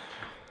 guys,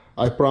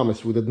 I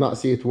promise we did not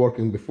see it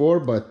working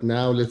before, but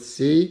now let's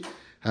see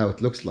how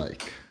it looks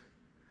like.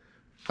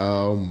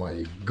 Oh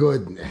my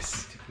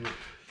goodness,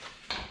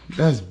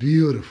 that's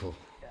beautiful.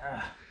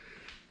 Yeah,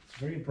 it's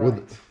very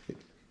bright.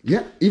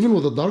 Yeah, even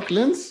with a dark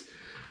lens.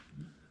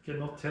 You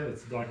cannot tell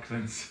it's dark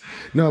lens.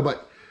 No,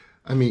 but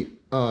I mean,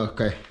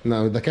 okay,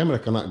 now the camera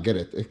cannot get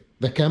it.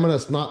 The camera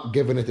is not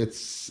giving it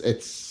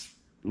its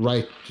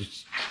right.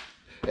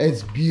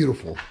 It's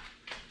beautiful.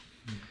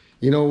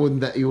 You know,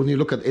 when you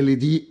look at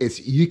LED,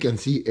 you can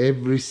see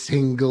every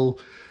single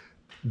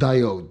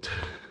diode.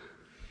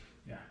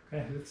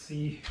 Okay, let's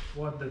see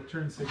what the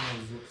turn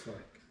signals looks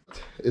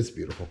like. It's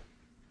beautiful.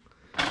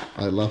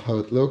 I love how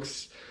it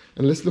looks.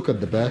 And let's look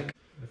at the back.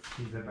 Let's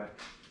see the back.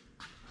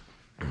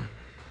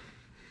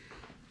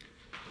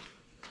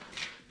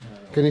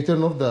 Can you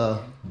turn off the...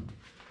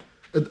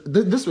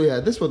 this way, yeah,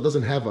 this one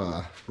doesn't have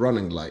a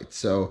running light,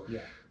 so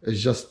yeah,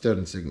 it's just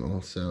turn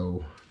signal.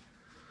 So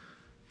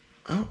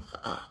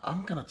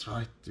I'm gonna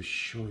try to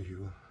show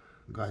you,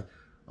 guys.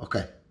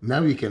 Okay,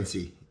 now you can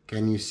see.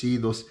 Can you see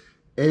those?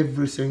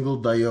 Every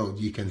single diode,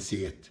 you can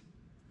see it.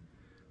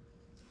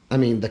 I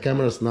mean, the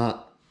camera's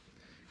not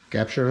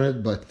capturing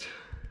it, but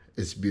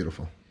it's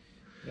beautiful.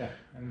 Yeah,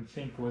 and I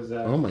think was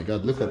oh my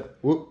God! Look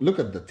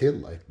at the tail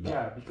light.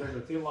 Yeah, because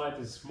the tail light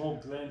is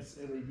smoke lens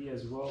LED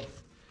as well.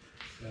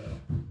 So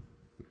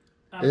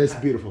it's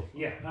beautiful.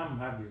 Yeah, I'm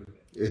happy with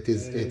it.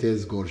 It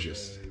is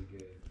gorgeous. Very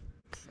good.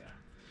 Yeah.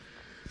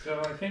 So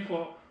I think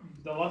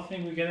the last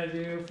thing we're gonna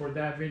do for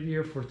that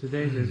video for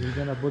today is we're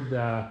gonna put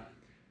the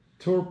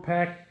tour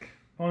pack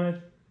on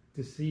it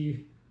to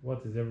see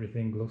what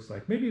everything looks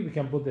like. Maybe we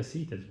can put the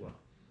seat as well.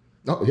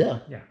 Oh yeah.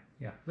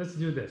 Yeah. Let's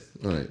do this.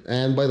 All right.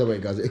 And by the way,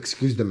 guys,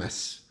 excuse the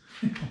mess.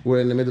 We're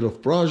in the middle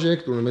of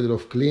project. We're in the middle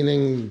of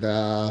cleaning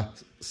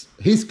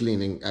he's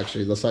cleaning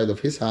actually the side of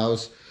his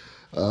house.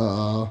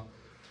 A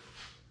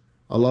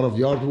lot of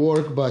yard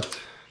work, but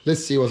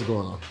let's see what's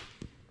going on.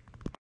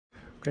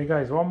 Okay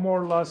guys, one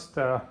more last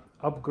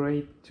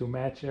upgrade to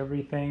match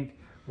everything.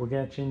 We're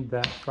gonna change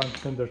that front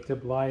fender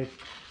tip light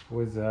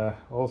with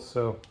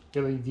also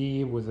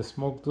LED with a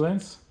smoke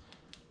lens.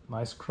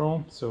 Nice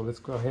chrome. So let's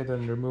go ahead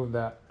and remove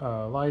that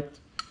light.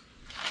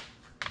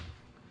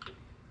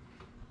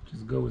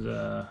 Just go with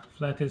a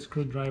flathead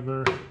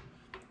screwdriver,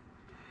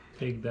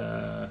 take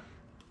the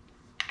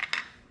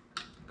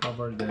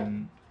cover,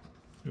 then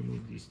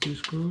remove these two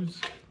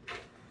screws.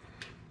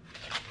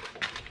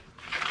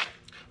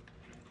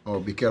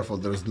 Oh, be careful,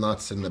 there's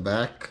nuts in the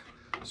back.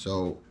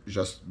 So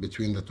just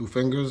between the two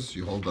fingers,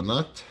 you hold the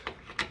nut.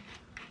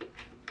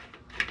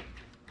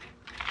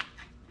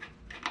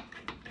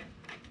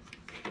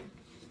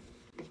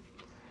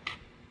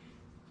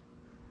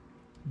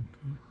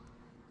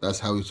 That's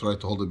how you try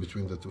to hold it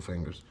between the two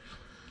fingers.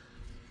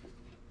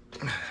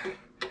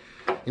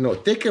 You know,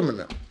 take a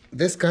minute.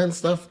 This kind of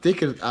stuff,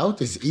 take it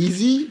out is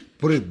easy.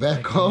 Put it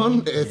back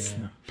on, it's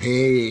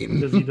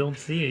pain. Because you don't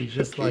see it, it's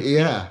just like...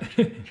 Yeah.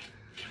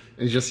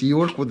 It's just you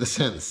work with the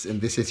sense in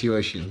this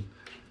situation.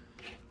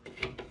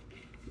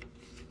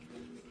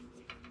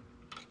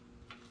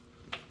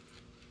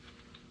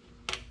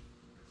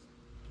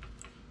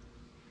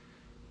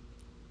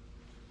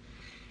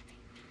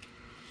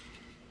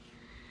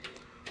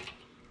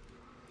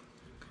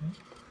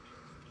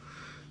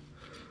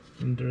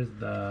 And there's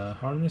the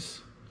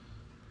harness.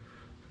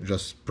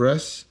 Just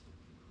press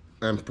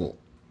and pull.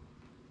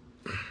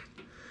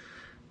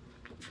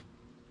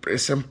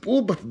 Press and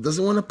pull, but it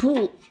doesn't want to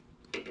pull.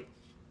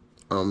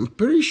 I'm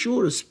pretty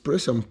sure it's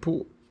press and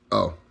pull.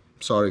 Oh,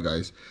 sorry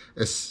guys.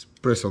 It's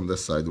press on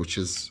this side, which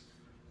is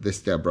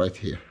this tab right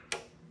here.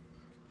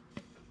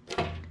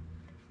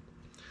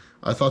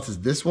 I thought it's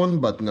this one,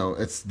 but no,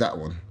 it's that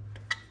one.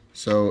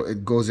 So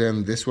it goes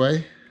in this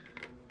way.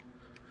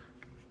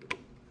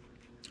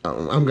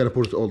 I'm gonna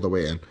put it all the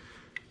way in.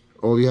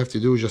 All you have to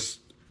do is just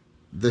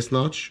this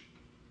notch,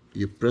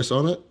 you press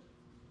on it,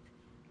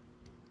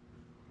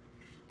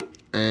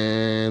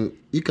 and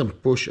you can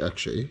push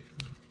actually,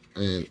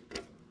 and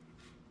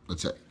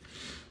that's it.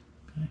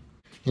 Okay.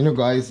 You know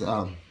guys,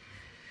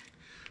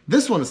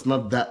 this one is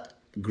not that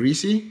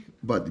greasy,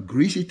 but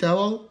greasy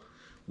towel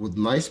with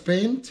nice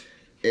paint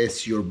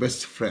is your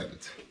best friend.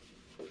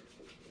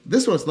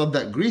 This one's not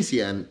that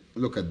greasy, and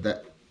look at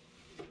that,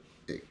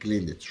 it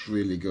cleaned it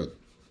really good.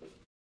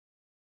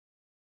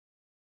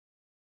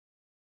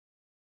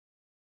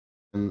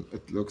 And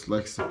it looks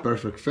like it's a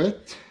perfect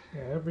fit.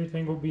 Yeah,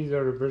 everything will be the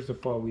reverse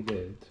of what we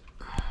did.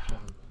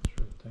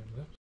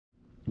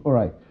 All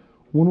right,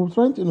 when we're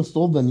trying to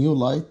install the new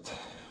light,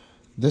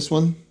 this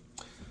one,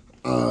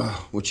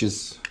 which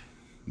is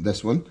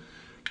this one,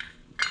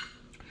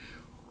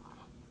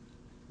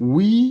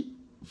 we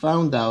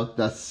found out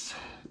that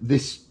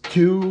these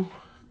two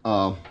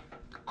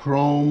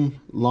chrome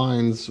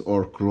lines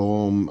or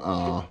chrome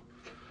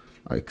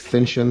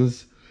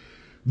extensions,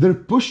 they're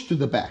pushed to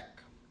the back.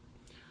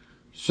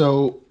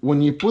 So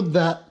when you put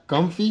that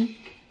comfy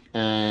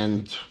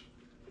and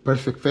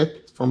perfect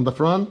fit from the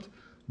front,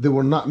 they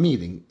were not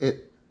meeting.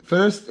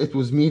 First it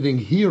was meeting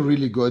here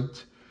really good,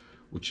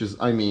 which is,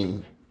 I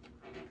mean,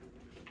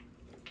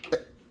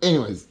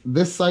 anyways,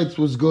 this side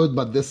was good,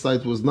 but this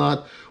side was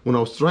not. When I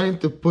was trying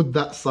to put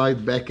that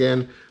side back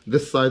in,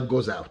 this side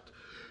goes out.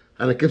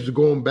 And it keeps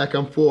going back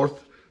and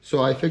forth.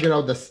 So I figured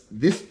out that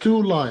these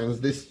two lines,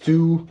 these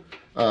two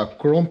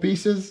chrome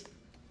pieces,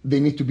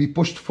 they need to be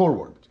pushed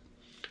forward.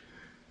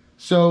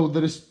 So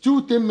there is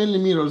two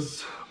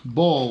 10mm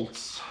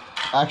bolts,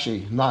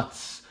 actually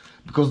nuts,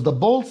 because the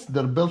bolts,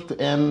 they're built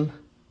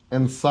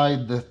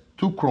inside the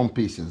two chrome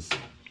pieces.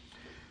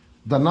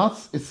 The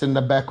nuts, it's in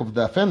the back of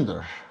the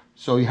fender.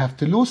 So you have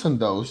to loosen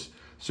those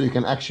so you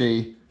can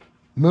actually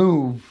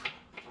move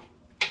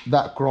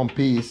that chrome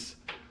piece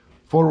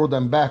forward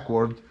and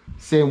backward,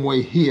 same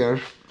way here.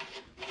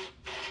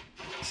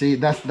 See,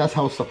 that's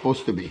how it's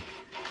supposed to be.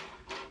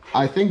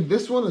 I think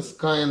this one is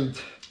kind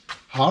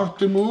hard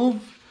to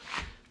move,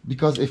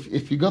 because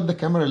if you got the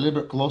camera a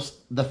little bit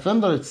close, the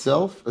fender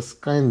itself is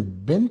kind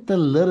of bent a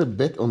little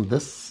bit on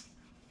this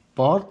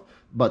part,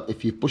 but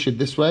if you push it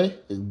this way,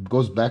 it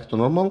goes back to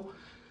normal.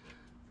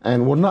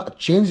 And we're not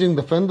changing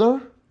the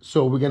fender,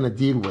 so we're gonna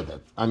deal with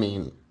it. I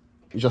mean,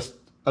 just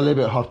a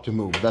little bit hard to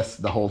move, that's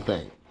the whole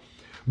thing.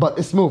 But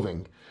it's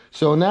moving.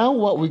 So now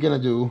what we're gonna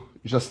do,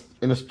 just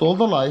install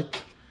the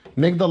light,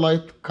 make the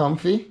light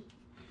comfy,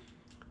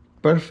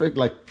 perfect,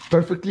 like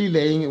perfectly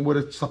laying where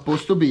it's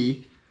supposed to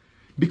be,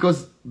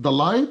 because the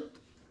light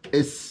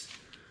is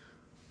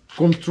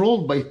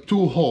controlled by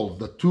two holes,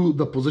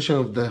 the position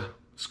of the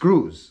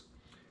screws.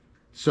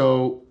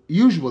 So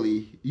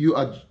usually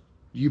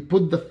you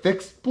put the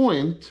fixed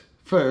point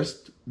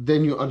first,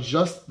 then you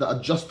adjust the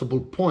adjustable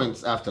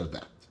points after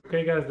that.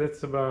 Okay guys,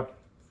 let's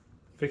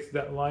fix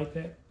that light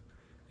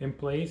in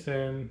place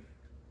and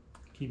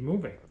keep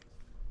moving.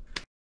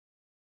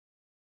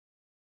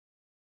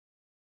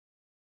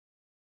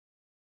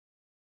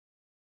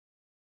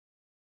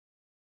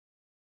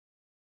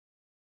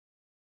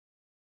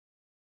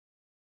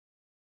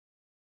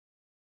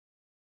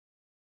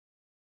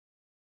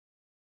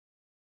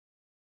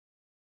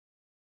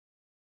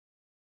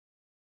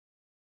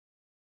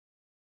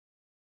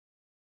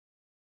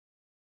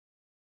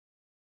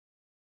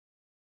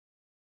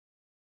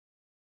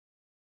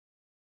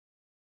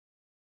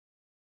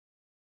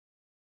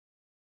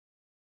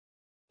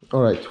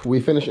 All right, we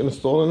finished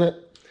installing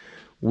it.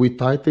 We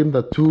tightened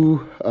the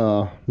two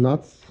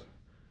nuts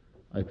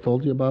I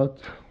told you about,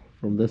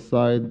 from this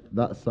side,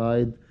 that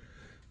side.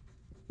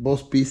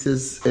 Both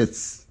pieces,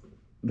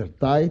 they're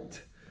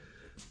tight.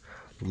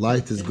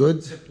 Light is good.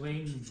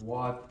 Explain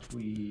what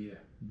we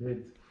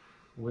did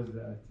with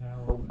the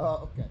towel.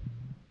 Oh, okay.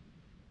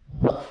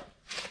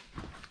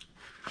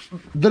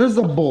 There is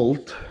a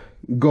bolt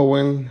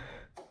going.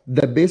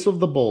 The base of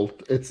the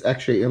bolt, it's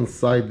actually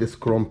inside this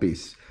chrome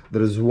piece.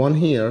 There is one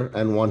here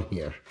and one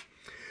here.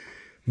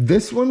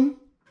 This one,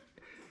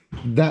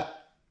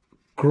 that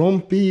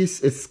chrome piece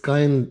is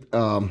kind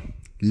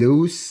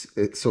loose,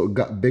 so it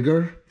got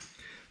bigger.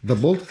 The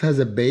bolt has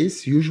a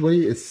base.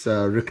 Usually it's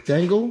a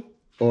rectangle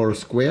or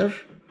square,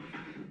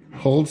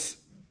 holes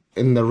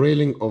in the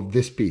railing of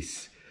this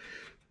piece,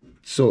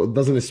 so it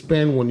doesn't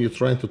spin when you're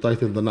trying to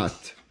tighten the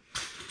nut.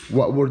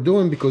 What we're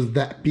doing, because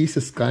that piece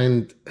is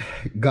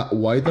got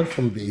wider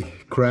from the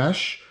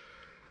crash,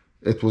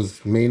 it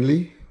was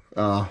mainly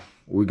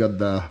we got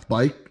the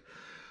bike.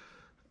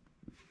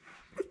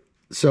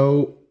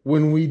 So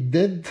when we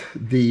did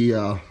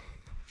the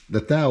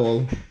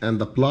towel and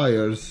the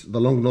pliers,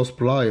 the long nose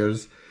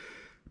pliers,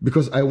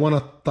 because I want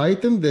to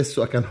tighten this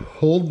so I can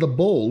hold the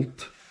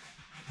bolt,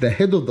 the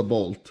head of the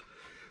bolt,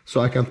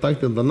 so I can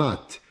tighten the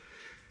nut.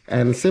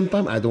 And at the same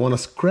time, I don't want to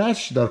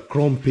scratch the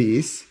chrome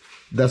piece.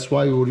 That's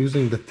why we're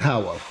using the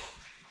towel.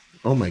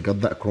 Oh my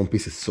God, that chrome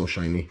piece is so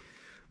shiny.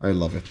 I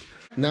love it.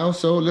 Now,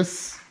 so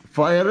let's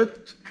fire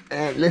it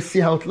and let's see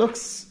how it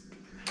looks.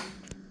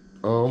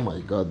 Oh my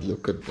God,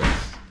 look at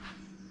this.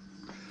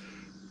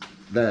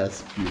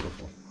 That's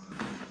beautiful.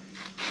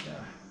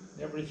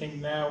 Yeah,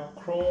 everything now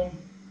chrome,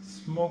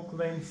 smoke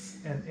lens,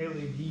 and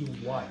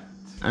LED white.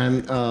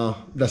 And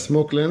the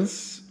smoke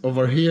lens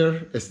over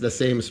here is the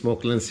same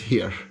smoke lens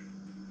here.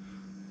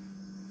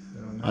 So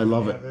I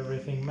love it.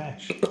 Everything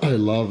matched. I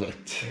love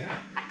it. Yeah.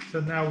 So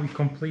now we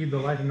complete the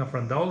light in the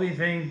front. The only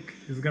thing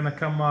is gonna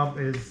come up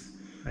is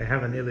I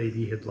have an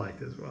LED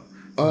headlight as well.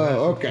 So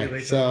oh,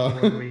 okay. So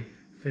when we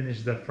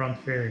finish the front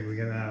fairing, we're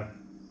gonna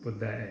put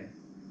that in.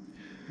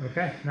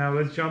 Okay. Now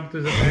let's jump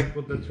to the back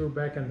with the tour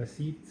back and the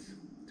seats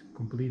to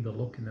complete the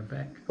look in the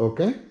back.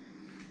 Okay.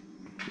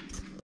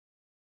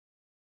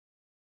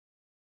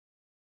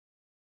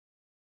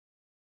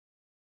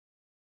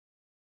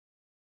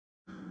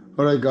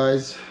 All right,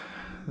 guys.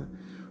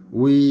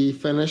 We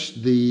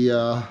finished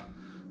the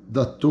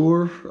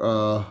tour.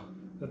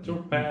 The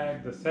tour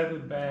pack, the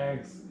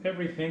saddlebags,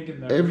 everything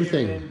in the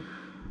everything. rear end.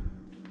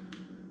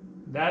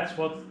 That's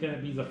what's gonna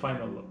be the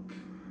final look.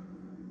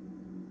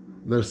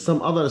 There's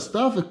some other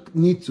stuff that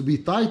needs to be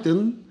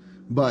tightened,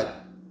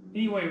 but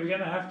anyway, we're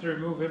gonna have to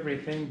remove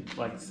everything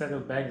like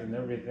saddlebags and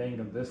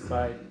everything on this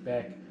side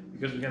back,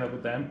 because we're gonna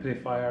put the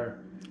amplifier.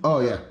 oh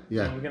yeah,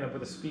 yeah. And we're gonna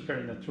put a speaker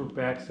in the tour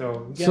pack.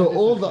 So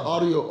all the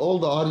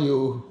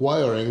audio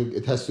wiring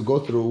it has to go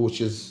through,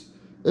 which is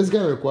it's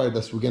gonna require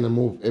this. We're gonna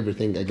move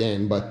everything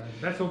again, but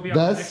that will be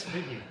our next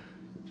video.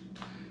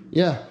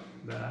 Yeah.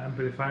 The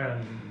amplifier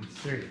and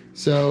stereo.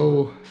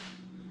 So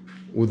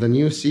with the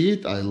new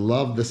seat, I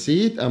love the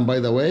seat. And by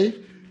the way,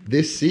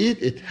 this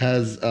seat, it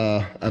has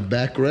a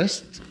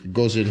backrest. It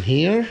goes in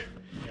here,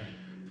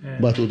 yeah.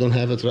 But we don't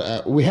have it.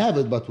 We have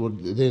it, but we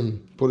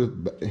didn't put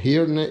it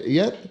here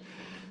yet.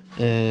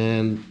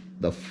 And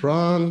the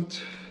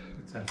front.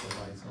 Let's have the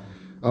lights on.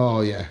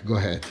 Oh yeah, go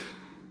ahead.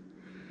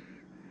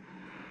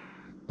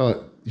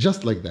 Oh,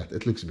 just like that.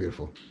 It looks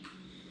beautiful.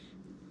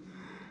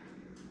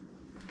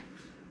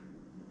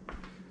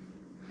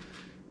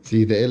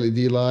 See the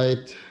LED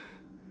light,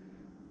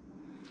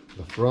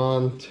 the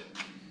front.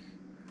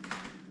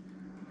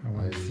 I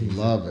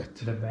love it.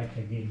 The back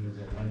again with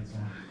the lights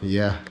on.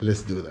 Yeah,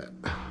 let's do that.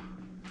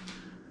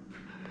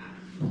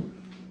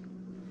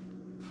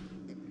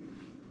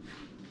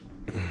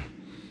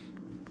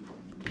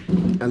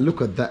 And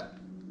look at that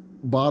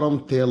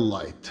bottom tail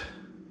light.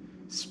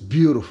 It's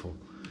beautiful.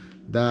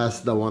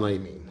 That's the one I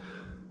mean.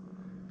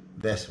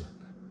 This one.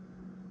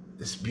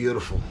 It's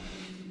beautiful.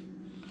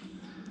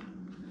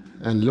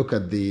 And look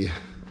at the...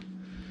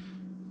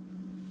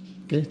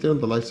 Can you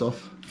turn the lights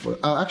off?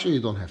 Actually, you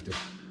don't have to.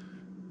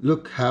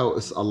 Look how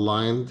it's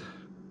aligned.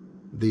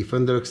 The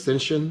fender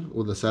extension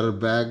with the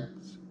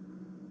saddlebags.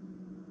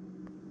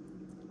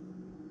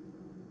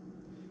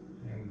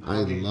 I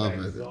love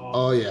it.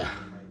 Oh yeah.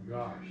 Oh my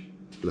gosh.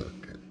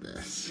 Look at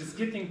this. It's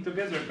getting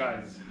together,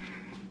 guys.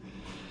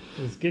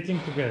 It's getting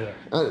together.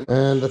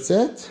 And that's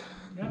it.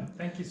 Yeah,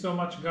 thank you so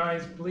much,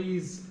 guys.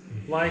 Please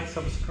like,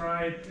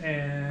 subscribe,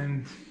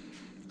 and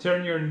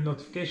turn your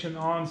notification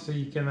on so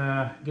you can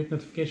get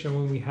notification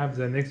when we have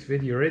the next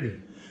video ready.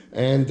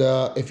 And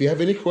if you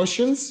have any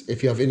questions,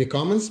 if you have any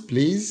comments,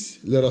 please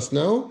let us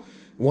know.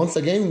 Once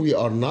again, we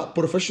are not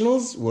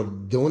professionals. We're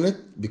doing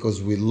it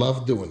because we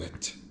love doing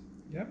it.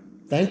 Yep.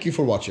 Thank you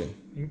for watching.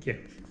 Thank you.